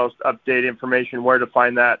best and most up-to-date information, where to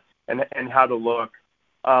find that and how to look.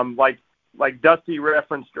 Like Dusty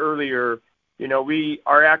referenced earlier,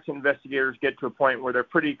 our accident investigators get to a point where they're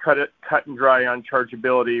pretty cut and dry on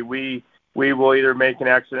chargeability. We will either make an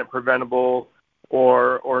accident preventable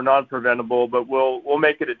or non-preventable, but we'll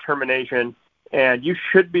make a determination. And you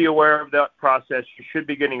should be aware of that process. You should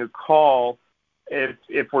be getting a call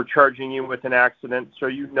if we're charging you with an accident, so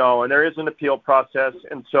you know. And there is an appeal process.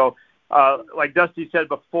 And so, like Dusty said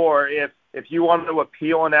before, if you want to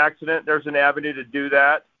appeal an accident, there's an avenue to do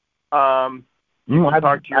that. I've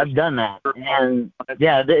done that, and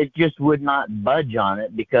yeah, it just would not budge on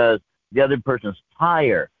it because the other person's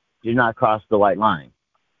tire did not cross the white line.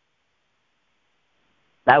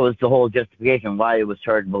 That was the whole justification why it was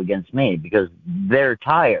chargeable against me, because their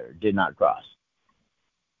tire did not cross.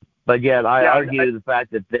 But yet I argue the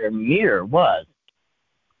fact that their mirror was.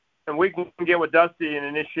 And we can get with Dusty and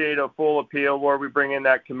initiate a full appeal where we bring in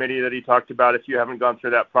that committee that he talked about if you haven't gone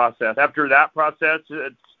through that process. After that process,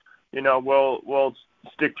 it's, we'll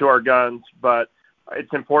stick to our guns, but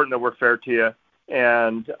it's important that we're fair to you.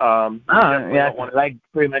 And I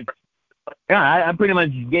pretty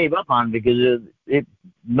much gave up on it because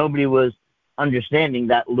nobody was understanding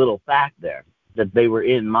that little fact there, that they were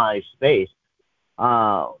in my space.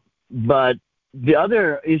 But the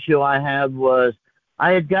other issue I had was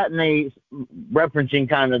I had gotten referencing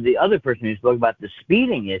kind of the other person who spoke about the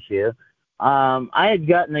speeding issue, I had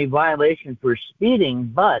gotten a violation for speeding,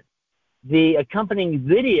 but the accompanying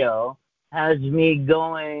video has me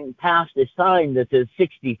going past a sign that says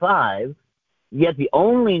 65, yet the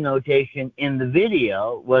only notation in the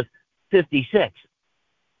video was 56.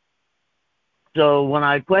 So when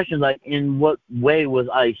I questioned, like, in what way was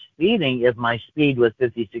I speeding if my speed was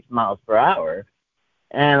 56 miles per hour?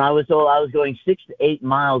 And I was told I was going 6 to 8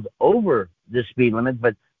 miles over the speed limit,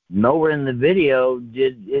 but nowhere in the video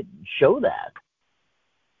did it show that.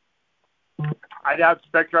 I'd have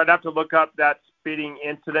to look up that speeding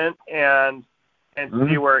incident and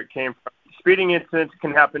see where it came from. Speeding incidents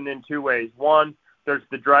can happen in 2 ways. One, there's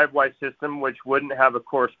the drive-by system, which wouldn't have a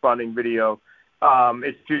corresponding video.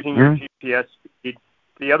 It's choosing your GPS speed.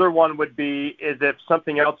 The other one would be is if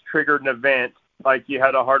something else triggered an event, like you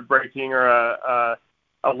had a hard braking or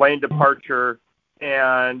a lane departure,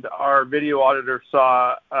 and our video auditor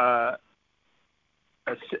saw a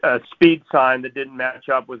speed sign that didn't match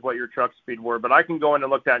up with what your truck speed were. But I can go in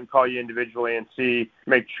and look at it and call you individually and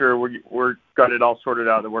make sure we're got it all sorted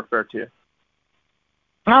out and we're fair to you.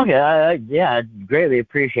 Okay, I greatly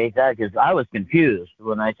appreciate that, because I was confused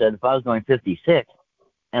when I said if I was going 56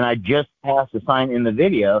 and I just passed the sign in the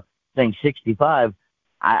video saying 65,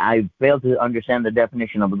 I failed to understand the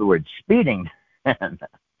definition of the word speeding. Then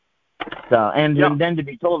to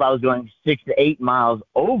be told I was going 6 to 8 miles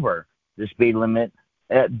over the speed limit,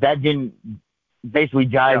 that didn't basically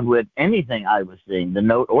jive with anything I was seeing, the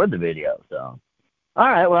note or the video. So, all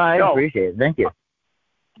right, well, I appreciate it. Thank you.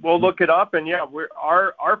 We'll look it up, and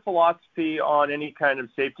our philosophy on any kind of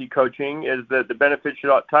safety coaching is that the benefit should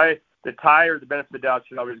the benefit of the doubt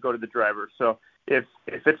should always go to the driver. So if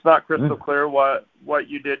it's not crystal clear what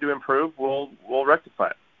you did to improve, we'll rectify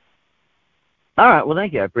it. All right, well,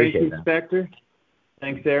 thank you. I appreciate it. Thank you, Spectre.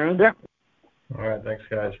 Thanks, Aaron. Yeah. All right, thanks,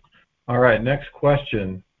 guys. All right, next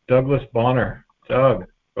question, Douglas Bonner. Doug,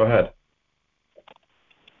 go ahead.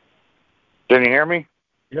 Can you hear me?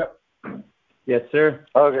 Yep. Yes, sir.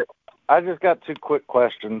 Okay. I just got 2 quick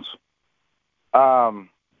questions. One,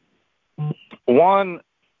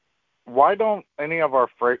 why don't any of our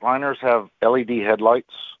Freightliners have LED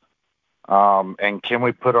headlights? And can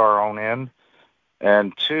we put our own in?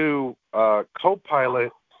 And 2,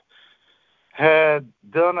 Copilot had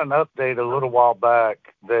done an update a little while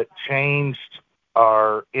back that changed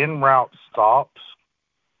our en-route stops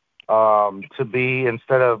to be,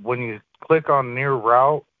 instead of when you click on near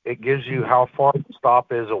route, it gives you how far the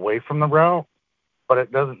stop is away from the route, but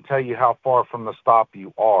it doesn't tell you how far from the stop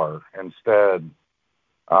you are instead,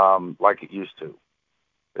 like it used to.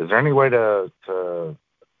 Is there any way to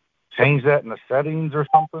change that in the settings or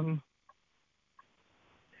something?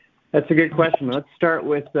 That's a good question. Let's start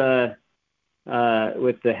with the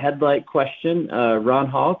headlight question. Ron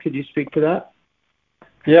Hall, could you speak to that?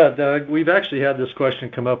 Yeah, Doug, we've actually had this question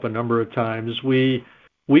come up a number of times. We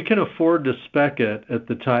can afford to spec it at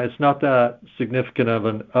the time. It's not that significant of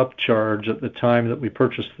an upcharge at the time that we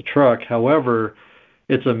purchased the truck. However,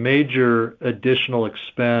 it's a major additional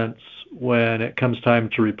expense when it comes time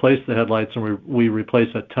to replace the headlights, and we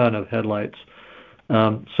replace a ton of headlights.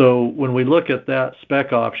 So when we look at that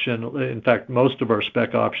spec option, in fact, most of our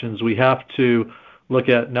spec options, we have to look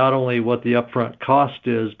at not only what the upfront cost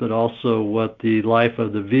is, but also what the life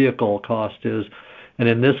of the vehicle cost is. And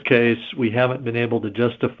in this case, we haven't been able to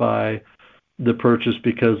justify the purchase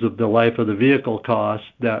because of the life of the vehicle cost,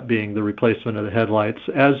 that being the replacement of the headlights.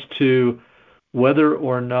 As to whether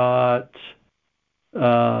or not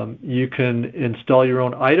you can install your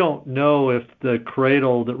own, I don't know if the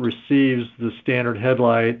cradle that receives the standard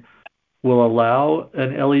headlight will allow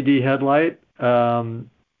an LED headlight. Dan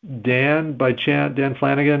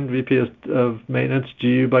Flanagan, VP of Maintenance, do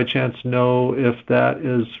you by chance know if that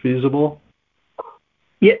is feasible?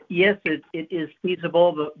 Yes, it is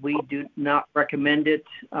feasible, but we do not recommend it.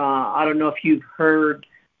 I don't know if you've heard,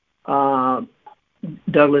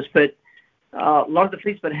 Douglas, but a lot of the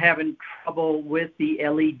fleet's been having trouble with the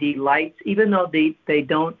LED lights, even though they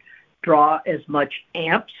don't draw as much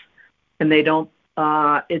amps and they don't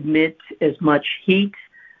emit as much heat.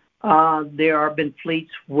 There have been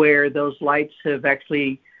fleets where those lights have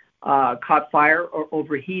actually caught fire or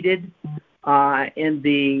overheated. And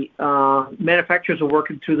the manufacturers are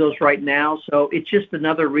working through those right now. So it's just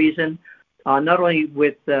another reason, not only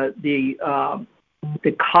with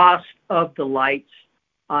the cost of the lights,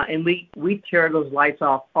 and we tear those lights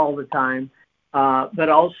off all the time, but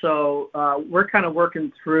also we're kind of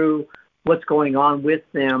working through what's going on with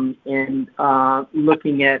them and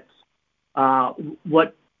looking at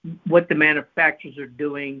what the manufacturers are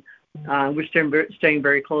doing. We're staying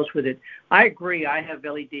very close with it. I agree. I have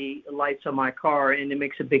LED lights on my car, and it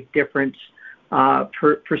makes a big difference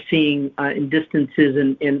for seeing in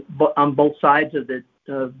distances on both sides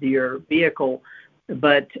of your vehicle.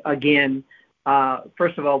 But again,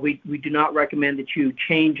 first of all, we do not recommend that you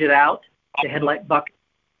change it out, the headlight bucket,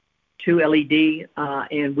 to LED,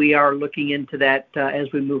 and we are looking into that as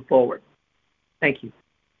we move forward. Thank you.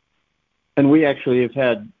 And we actually have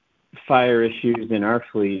had fire issues in our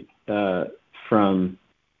fleet from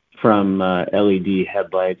LED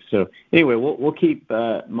headlights. So anyway, we'll keep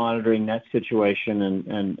monitoring that situation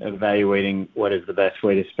and evaluating what is the best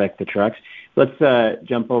way to spec the trucks. Let's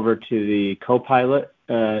jump over to the Copilot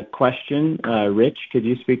question. Rich, could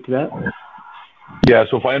you speak to that? Yeah,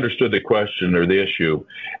 so if I understood the question or the issue,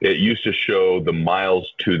 it used to show the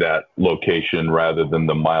miles to that location rather than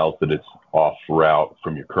the miles that it's off route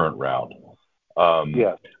from your current route.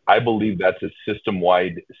 Yeah. I believe that's a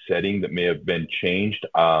system-wide setting that may have been changed.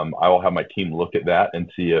 I will have my team look at that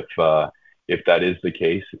and see if that is the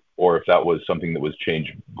case, or if that was something that was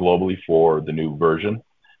changed globally for the new version.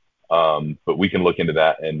 But we can look into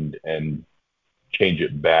that and change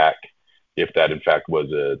it back if that in fact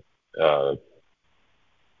was a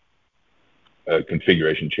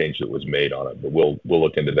configuration change that was made on it. But we'll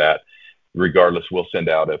look into that. Regardless, we'll send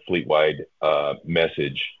out a fleet-wide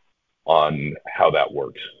message on how that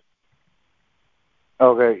works.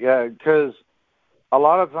 Okay, yeah, because a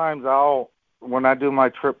lot of times when I do my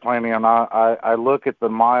trip planning, and I look at the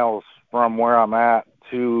miles from where I'm at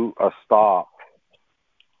to a stop,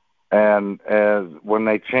 and when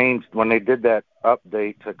they did that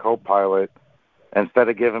update to Copilot, instead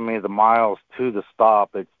of giving me the miles to the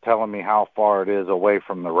stop, it's telling me how far it is away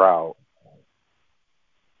from the route.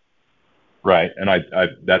 Right, and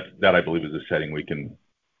that I believe is a setting we can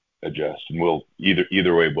adjust, and we'll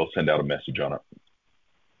either way we'll send out a message on it.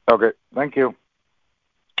 Okay, thank you.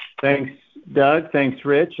 Thanks, Doug. Thanks,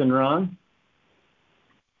 Rich and Ron.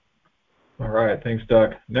 All right, thanks,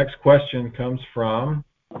 Doug. Next question comes from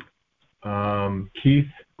Keith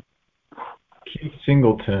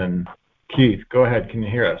Singleton. Keith, go ahead. Can you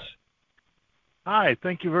hear us? Hi,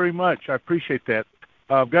 thank you very much. I appreciate that.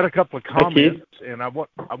 I've got a couple of comments, and I want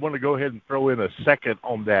to go ahead and throw in a second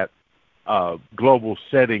on that global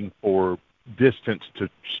setting for distance to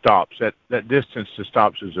stops. That distance to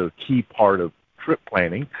stops is a key part of trip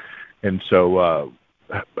planning, and so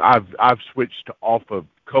I've switched off of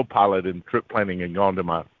Copilot in trip planning and gone to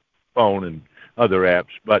my phone and other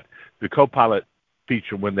apps. But the Copilot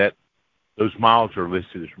feature, when those miles are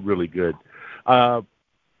listed, is really good.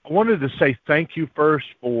 I wanted to say thank you first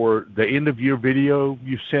for the end-of-year video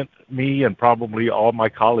you sent me and probably all my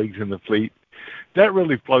colleagues in the fleet. That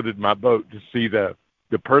really floated my boat to see the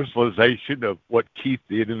personalization of what Keith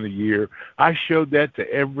did in the year. I showed that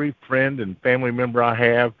to every friend and family member I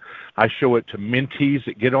have. I show it to mentees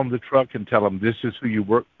that get on the truck and tell them this is who you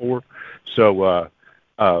work for. So, a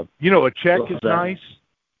check is nice,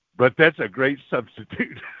 but that's a great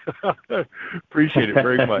substitute. Appreciate it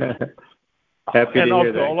very much. Happy to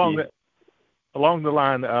hear that, along the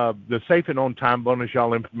line, the safe and on-time bonus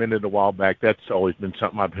y'all implemented a while back, that's always been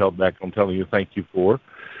something I've held back on telling you thank you for.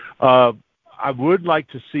 I would like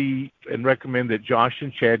to see and recommend that Josh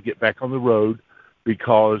and Chad get back on the road,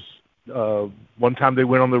 because one time they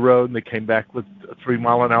went on the road and they came back with a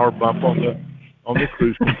 3-mile-an-hour bump on the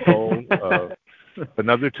cruise control.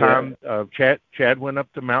 Another time, Chad went up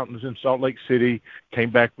the mountains in Salt Lake City,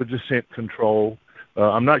 came back with descent control.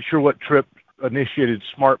 I'm not sure what trip initiated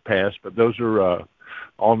Smart Pass, but those are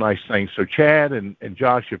all nice things. So Chad and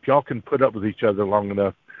Josh, if y'all can put up with each other long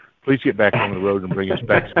enough, please get back on the road and bring us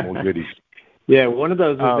back some more goodies. Yeah, one of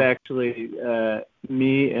those was actually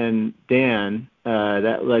me and Dan.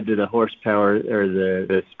 That led to the horsepower or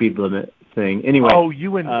the speed limit thing. Anyway. Oh,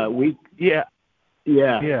 you and we. Yeah.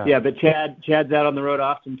 But Chad's out on the road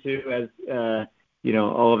often too, as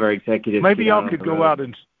all of our executives. Maybe y'all could go out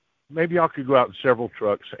in several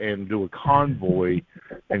trucks and do a convoy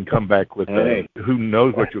and come back with who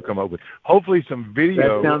knows what you'll come up with. Hopefully some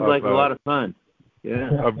video. That sounds like a lot of fun.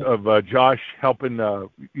 Yeah. Of Josh helping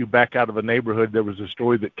you back out of a neighborhood. There was a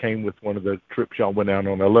story that came with one of the trips y'all went out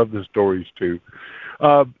on. I love the stories too.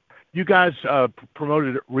 You guys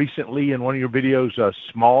promoted it recently in one of your videos,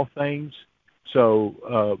 small things.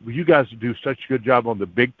 So you guys do such a good job on the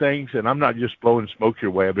big things, and I'm not just blowing smoke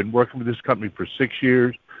your way. I've been working with this company for 6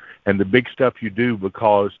 years, and the big stuff you do,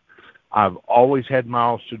 because I've always had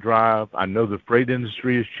miles to drive. I know the freight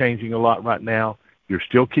industry is changing a lot right now. You're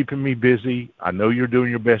still keeping me busy. I know you're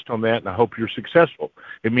doing your best on that, and I hope you're successful.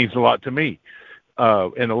 It means a lot to me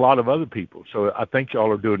and a lot of other people. So I think y'all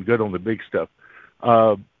are doing good on the big stuff.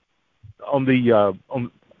 On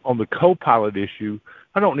the Copilot issue,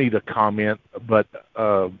 I don't need a comment, but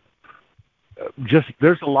just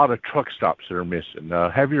there's a lot of truck stops that are missing.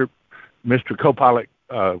 Have your Mr. Copilot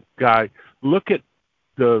guy look at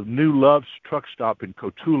the new Love's truck stop in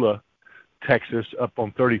Cotulla, Texas, up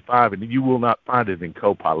on 35, and you will not find it in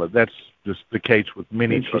Copilot. That's just the case with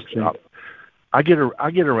many truck stops. I get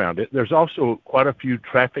around it. There's also quite a few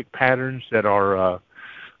traffic patterns that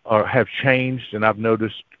have changed, and I've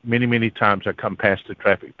noticed many times I come past the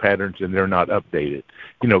traffic patterns and they're not updated.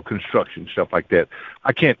 Construction stuff like that.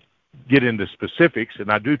 I can't get into specifics,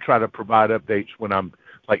 and I do try to provide updates when I'm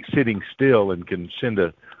like sitting still and can send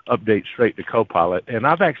a update straight to Copilot. And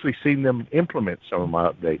I've actually seen them implement some of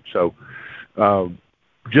my updates. So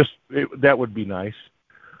that would be nice.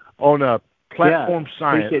 On a platform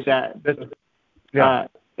science. Appreciate that.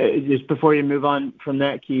 Just before you move on from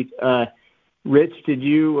that, Keith, Rich, did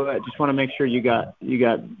you just want to make sure you got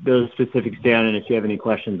those specifics down, and if you have any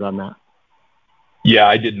questions on that? Yeah,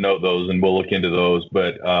 I did note those, and we'll look into those.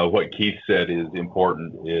 But what Keith said is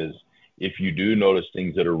important is if you do notice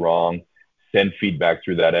things that are wrong, send feedback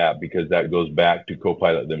through that app, because that goes back to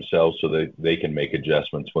Copilot themselves so that they can make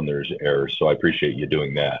adjustments when there's errors. So I appreciate you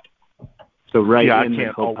doing that. So in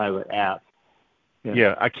the Copilot app.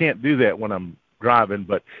 Yeah, I can't do that when I'm driving,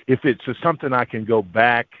 but if it's something I can go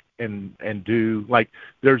back and do, like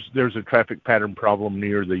there's a traffic pattern problem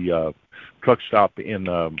near the truck stop in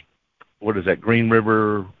Green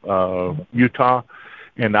River, Utah,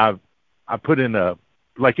 and I put in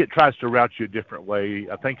it tries to route you a different way.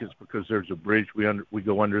 I think it's because there's a bridge we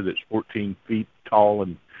go under that's 14 feet tall,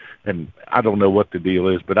 and I don't know what the deal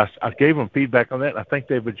is, but I gave them feedback on that, and I think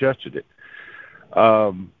they've adjusted it.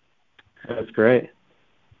 That's great.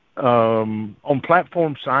 On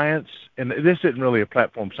Platform Science, and this isn't really a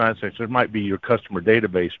Platform Science thing, so it might be your customer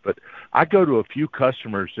database, but I go to a few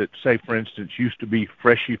customers that say, for instance, used to be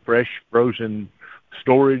Freshy Fresh frozen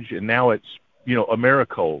storage, and now it's,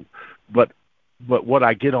 Americold. But what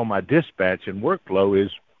I get on my dispatch and workflow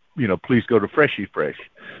is, please go to Freshy Fresh.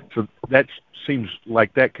 So that seems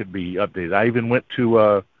like that could be updated. I even went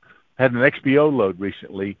to, had an XPO load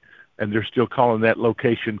recently, and they're still calling that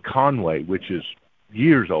location Conway, which is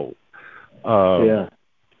years old. So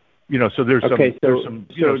there's some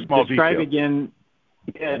small describe details.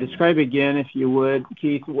 Describe again, if you would,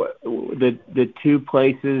 Keith, the two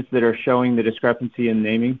places that are showing the discrepancy in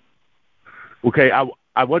naming. Okay,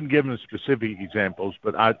 I wasn't given specific examples,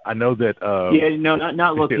 but I know that.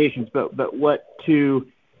 Not locations, but what two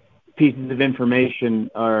pieces of information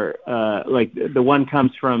are like the one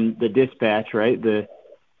comes from the dispatch, right?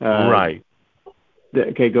 Right.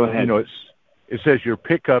 Okay, go ahead. It says your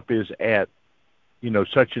pickup is at,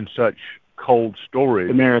 such and such cold storage.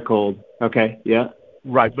 Americold. Okay, yeah.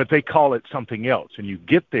 Right, but they call it something else, and you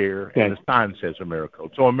get there, and the sign says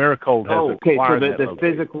Americold. So Americold has acquired that the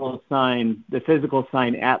physical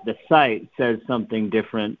sign at the site says something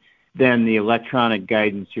different than the electronic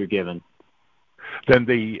guidance you're given.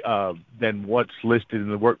 Than what's listed in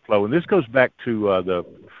the workflow, and this goes back to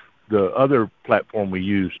the other platform we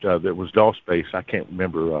used that was DOS-based. I can't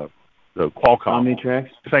remember the Qualcomm. Omnitrax.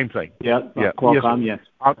 Same thing. Yeah. Qualcomm. Yes.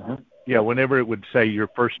 Yeah. Whenever it would say your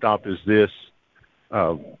first stop is this,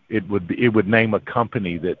 it would name a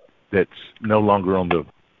company that's no longer on the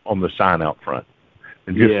sign out front,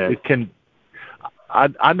 and it can.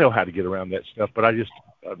 I know how to get around that stuff, but a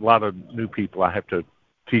lot of new people, I have to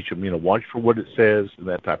teach them. Watch for what it says and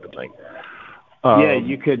that type of thing.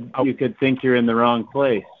 You could think you're in the wrong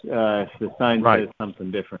place if the sign says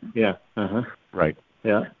something different. Yeah. Right.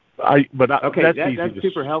 Yeah. That's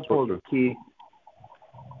super helpful, Keith.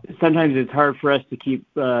 Sometimes it's hard for us to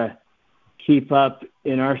keep up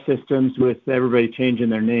in our systems with everybody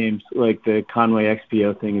changing their names. Like the Conway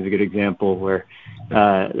XPO thing is a good example where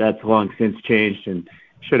that's long since changed and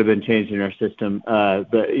should have been changed in our system.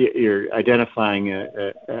 But you're identifying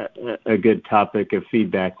a good topic of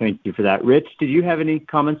feedback. Thank you for that. Rich, did you have any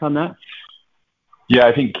comments on that? Yeah,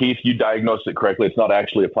 I think, Keith, you diagnosed it correctly. It's not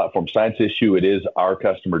actually a Platform Science issue. It is our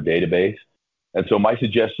customer database. And so my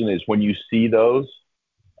suggestion is when you see those,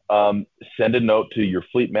 send a note to your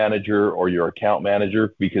fleet manager or your account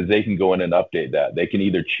manager, because they can go in and update that. They can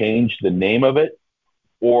either change the name of it,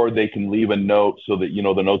 or they can leave a note so that,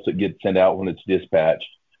 the notes that get sent out when it's dispatched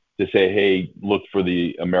to say, hey, look for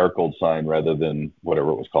the Americold sign rather than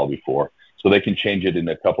whatever it was called before. So they can change it in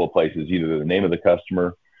a couple of places, either the name of the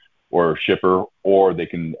customer or shipper, or they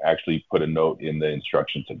can actually put a note in the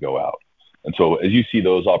instructions that go out. And so as you see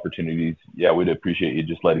those opportunities, we'd appreciate you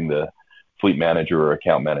just letting the fleet manager or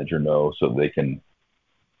account manager know so they can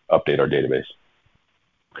update our database.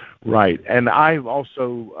 Right. And I've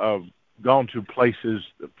also gone to places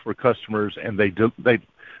for customers, and the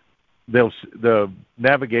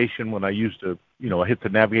navigation, when I used to, I hit the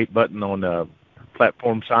navigate button on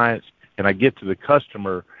Platform Science, and I get to the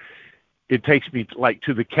customer, it takes me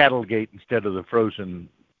to the cattle gate instead of the frozen,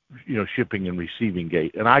 shipping and receiving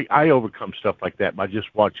gate. And I overcome stuff like that by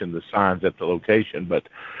just watching the signs at the location. But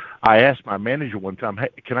I asked my manager one time, hey,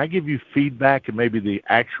 can I give you feedback and maybe the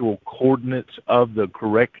actual coordinates of the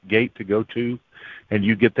correct gate to go to, and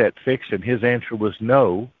you get that fixed? And his answer was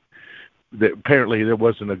no, that apparently there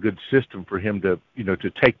wasn't a good system for him to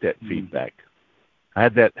take that feedback. I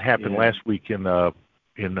had that happen last week in I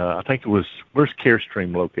think it was, where's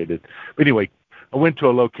Carestream located? But anyway, I went to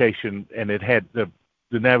a location, and it had the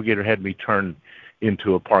navigator had me turn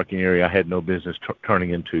into a parking area I had no business turning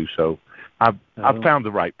into. So I've found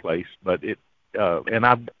the right place, but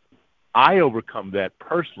I overcome that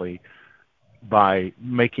personally by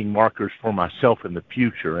making markers for myself in the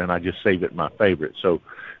future, and I just save it in my favorite. So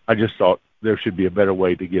I just thought there should be a better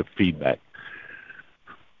way to give feedback.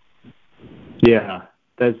 Yeah,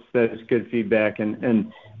 that's good feedback,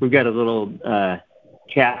 and we've got a little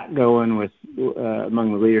chat going with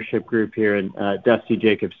among the leadership group here, and Dusty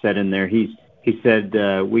Jacobs said in there he said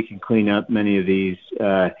we can clean up many of these.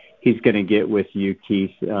 He's going to get with you,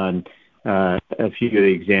 Keith, on a few of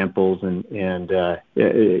the examples, and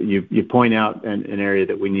you point out an area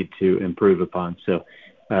that we need to improve upon. So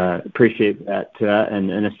appreciate that,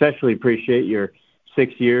 and especially appreciate your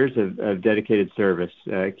 6 years of dedicated service,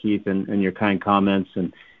 Keith, and your kind comments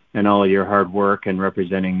and all of your hard work and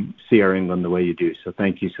representing CR England the way you do. So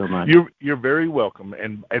thank you so much. You're very welcome.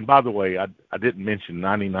 And by the way, I didn't mention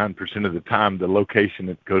 99% of the time the location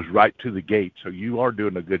that goes right to the gate. So you are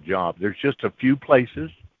doing a good job. There's just a few places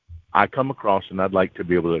I come across, and I'd like to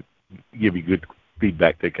be able to give you good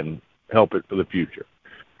feedback that can help it for the future.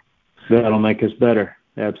 That'll make us better.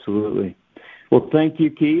 Absolutely. Well, thank you,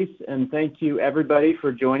 Keith, and thank you, everybody,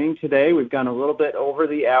 for joining today. We've gone a little bit over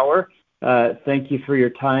the hour. Thank you for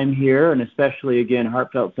your time here, and especially, again,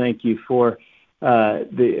 heartfelt thank you for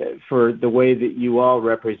the way that you all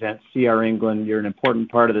represent CR England. You're an important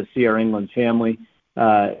part of the CR England family,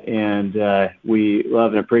 and we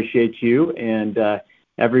love and appreciate you. And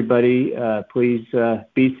everybody, please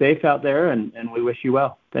be safe out there, and we wish you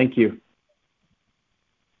well. Thank you.